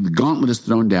literally, the gauntlet is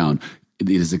thrown down. It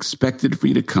is expected for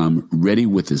you to come ready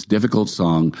with this difficult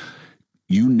song.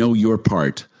 You know your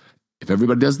part. If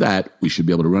everybody does that, we should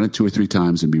be able to run it 2 or 3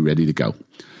 times and be ready to go.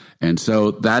 And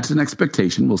so that's an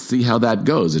expectation. We'll see how that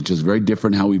goes. It's just very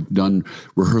different how we've done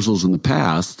rehearsals in the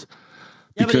past.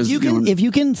 Yeah, because, but if you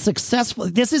can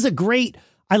successfully, this is a great.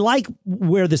 I like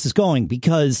where this is going,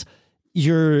 because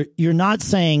you're not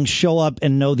saying show up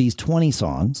and know these 20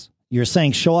 songs. You're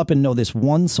saying show up and know this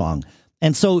one song.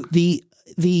 And so the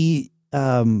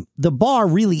bar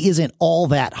really isn't all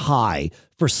that high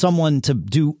for someone to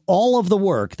do all of the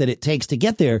work that it takes to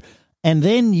get there. And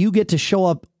then you get to show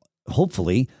up,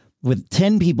 hopefully, with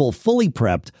 10 people fully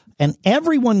prepped, and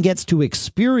everyone gets to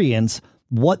experience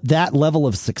what that level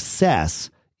of success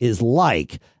is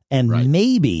like. And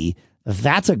maybe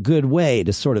that's a good way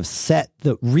to sort of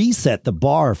reset the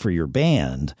bar for your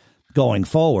band going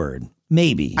forward.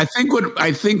 Maybe. I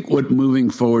think what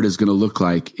moving forward is going to look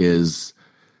like is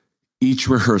each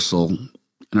rehearsal, and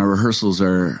our rehearsals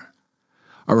are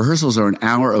an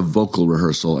hour of vocal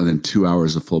rehearsal and then 2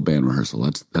 hours of full band rehearsal.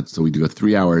 That's so we do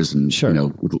 3 hours and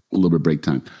with a little bit of break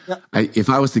time. Yep. If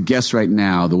I was to guess right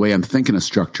now, the way I'm thinking of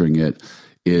structuring it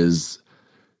is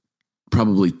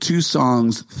probably 2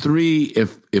 songs, 3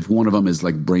 if one of them is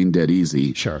like brain dead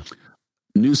easy. Sure.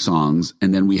 New songs,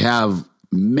 and then we have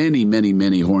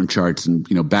many horn charts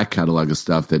and back catalog of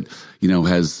stuff that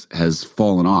has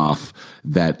fallen off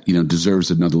that deserves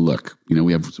another look.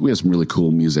 We have some really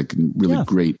cool music and really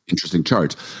great interesting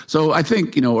charts. So I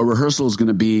think a rehearsal is going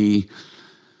to be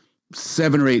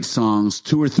 7 or 8 songs,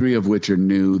 2 or 3 of which are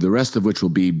new, the rest of which will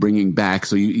be bringing back.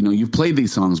 So you've played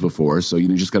these songs before, so you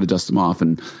just got to dust them off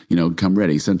and come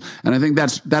ready. So, and I think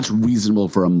that's reasonable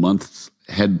for a month's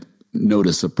head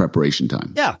notice of preparation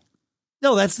time. Yeah.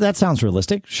 No, that sounds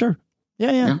realistic. Sure.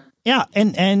 Yeah.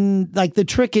 And like the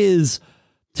trick is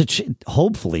to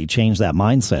hopefully change that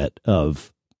mindset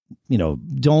of,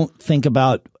 don't think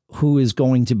about who is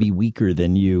going to be weaker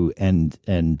than you and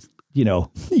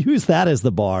use that as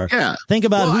the bar. Yeah. Think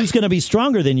about who's going to be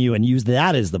stronger than you and use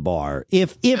that as the bar.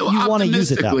 If you want to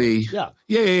use it that way. Yeah.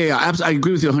 I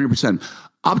agree with you 100%.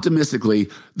 Optimistically,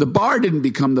 the bar didn't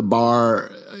become the bar.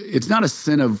 It's not a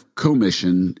sin of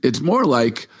commission. It's more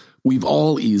like we've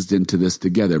all eased into this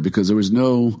together because there was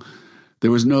no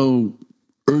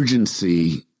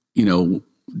urgency,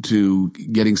 to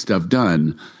getting stuff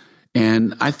done.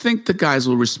 And I think the guys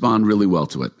will respond really well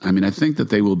to it. I mean, I think that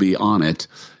they will be on it.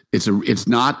 It's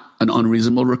not an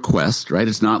unreasonable request, right?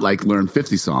 It's not like learn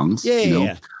 50 songs.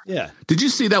 Yeah. Did you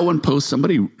see that one post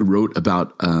somebody wrote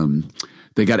about,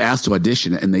 they got asked to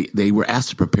audition and they were asked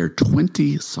to prepare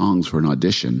 20 songs for an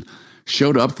audition,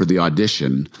 showed up for the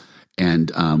audition,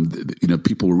 and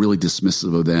people were really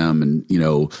dismissive of them, and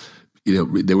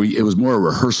it was more a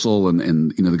rehearsal,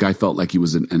 and the guy felt like he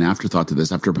was an afterthought to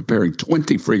this after preparing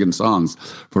 20 friggin' songs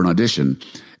for an audition,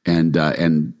 and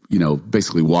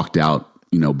basically walked out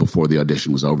before the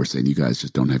audition was over, saying, "You guys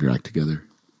just don't have your act together."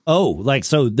 Oh, like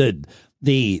so the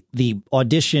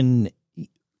audition.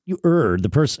 The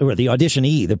person or the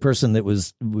auditionee, the person that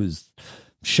was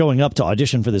showing up to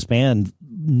audition for this band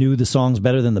knew the songs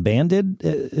better than the band did?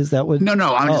 Is that what? No.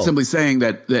 I'm just simply saying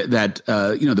that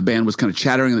the band was kind of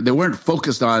chattering. They weren't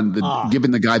focused on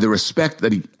giving the guy the respect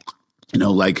that he,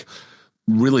 like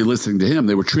really listening to him.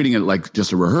 They were treating it like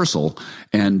just a rehearsal,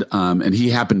 and he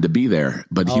happened to be there,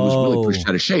 but he was really pushed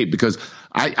out of shape because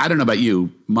I don't know about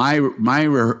you. My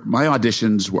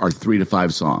auditions are 3 to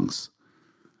 5 songs.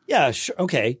 Yeah. Sure.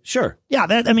 Okay. Sure. Yeah.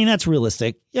 That's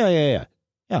realistic. Yeah.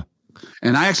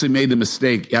 And I actually made the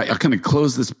mistake. I kind of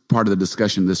close this part of the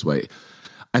discussion this way.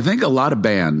 I think a lot of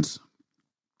bands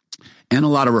and a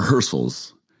lot of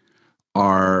rehearsals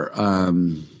are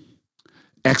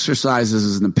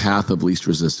exercises in the path of least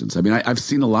resistance. I mean, I've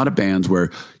seen a lot of bands where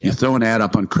you throw an ad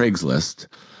up on Craigslist,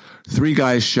 3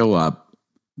 guys show up,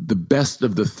 the best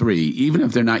of the 3, even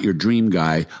if they're not your dream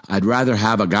guy, I'd rather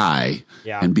have a guy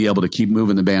and be able to keep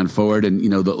moving the band forward. And,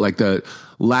 the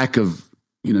lack of,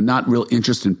 not real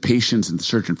interest and patience in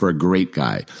searching for a great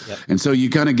guy. Yep. And so you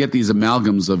kind of get these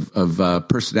amalgams of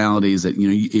personalities that,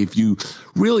 if you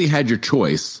really had your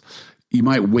choice, you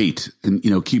might wait and,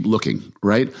 keep looking.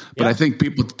 Right. But I think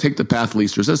people take the path of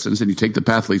least resistance, and you take the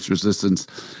path of least resistance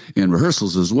in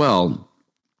rehearsals as well.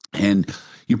 And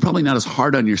you're probably not as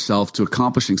hard on yourself to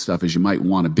accomplishing stuff as you might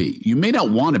want to be. You may not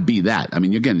want to be that. I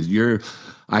mean, again,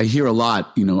 I hear a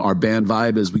lot, our band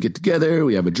vibe is we get together,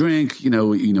 we have a drink,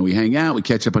 we hang out, we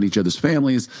catch up on each other's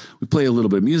families, we play a little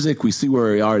bit of music, we see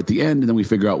where we are at the end, and then we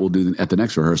figure out we'll do at the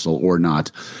next rehearsal or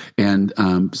not. And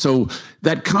so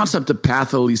that concept of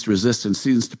path of least resistance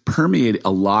seems to permeate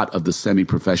a lot of the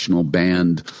semi-professional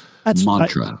band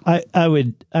mantra. I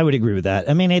would agree with that.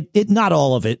 I mean, it not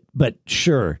all of it, but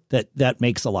sure, that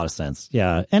makes a lot of sense.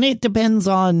 Yeah. And it depends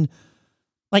on,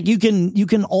 like, you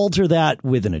can alter that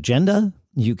with an agenda.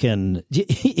 You can,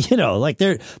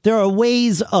 there are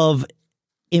ways of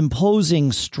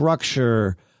imposing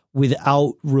structure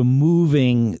without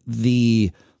removing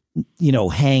the,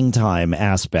 hang time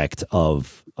aspect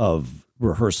of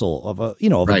rehearsal of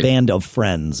a band of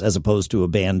friends, as opposed to a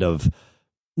band of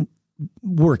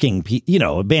working,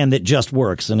 a band that just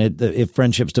works. And if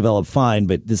friendships develop, fine,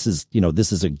 but this is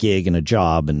a gig and a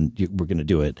job, and we're going to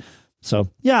do it. So,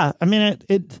 yeah, I mean,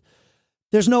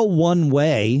 there's no one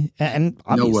way, and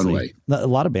obviously no one way. A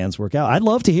lot of bands work out. I'd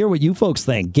love to hear what you folks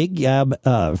think.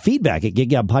 GigGab, feedback at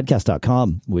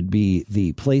giggabpodcast.com would be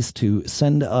the place to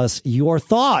send us your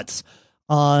thoughts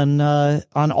on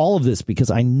all of this,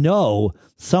 because I know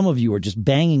some of you are just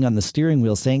banging on the steering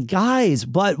wheel saying, guys,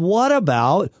 but what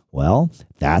about? Well,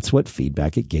 that's what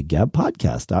feedback at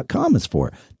giggabpodcast.com is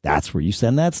for. That's where you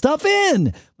send that stuff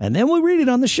in, and then we read it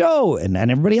on the show, and then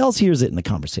everybody else hears it, and the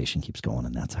conversation keeps going,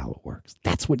 and that's how it works.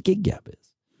 That's what GigGab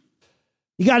is.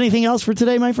 You got anything else for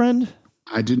today, my friend?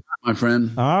 I do not, my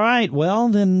friend. All right. Well,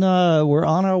 then we're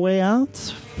on our way out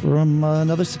from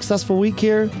another successful week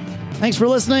here. Thanks for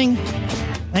listening.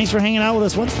 Thanks for hanging out with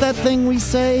us. What's that thing we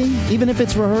say? Even if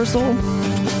it's rehearsal?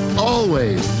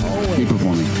 Always. Keep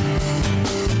performing.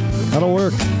 That'll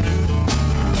work.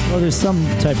 Well, there's some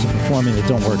types of performing that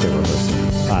don't work at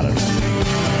rehearsal. I don't know.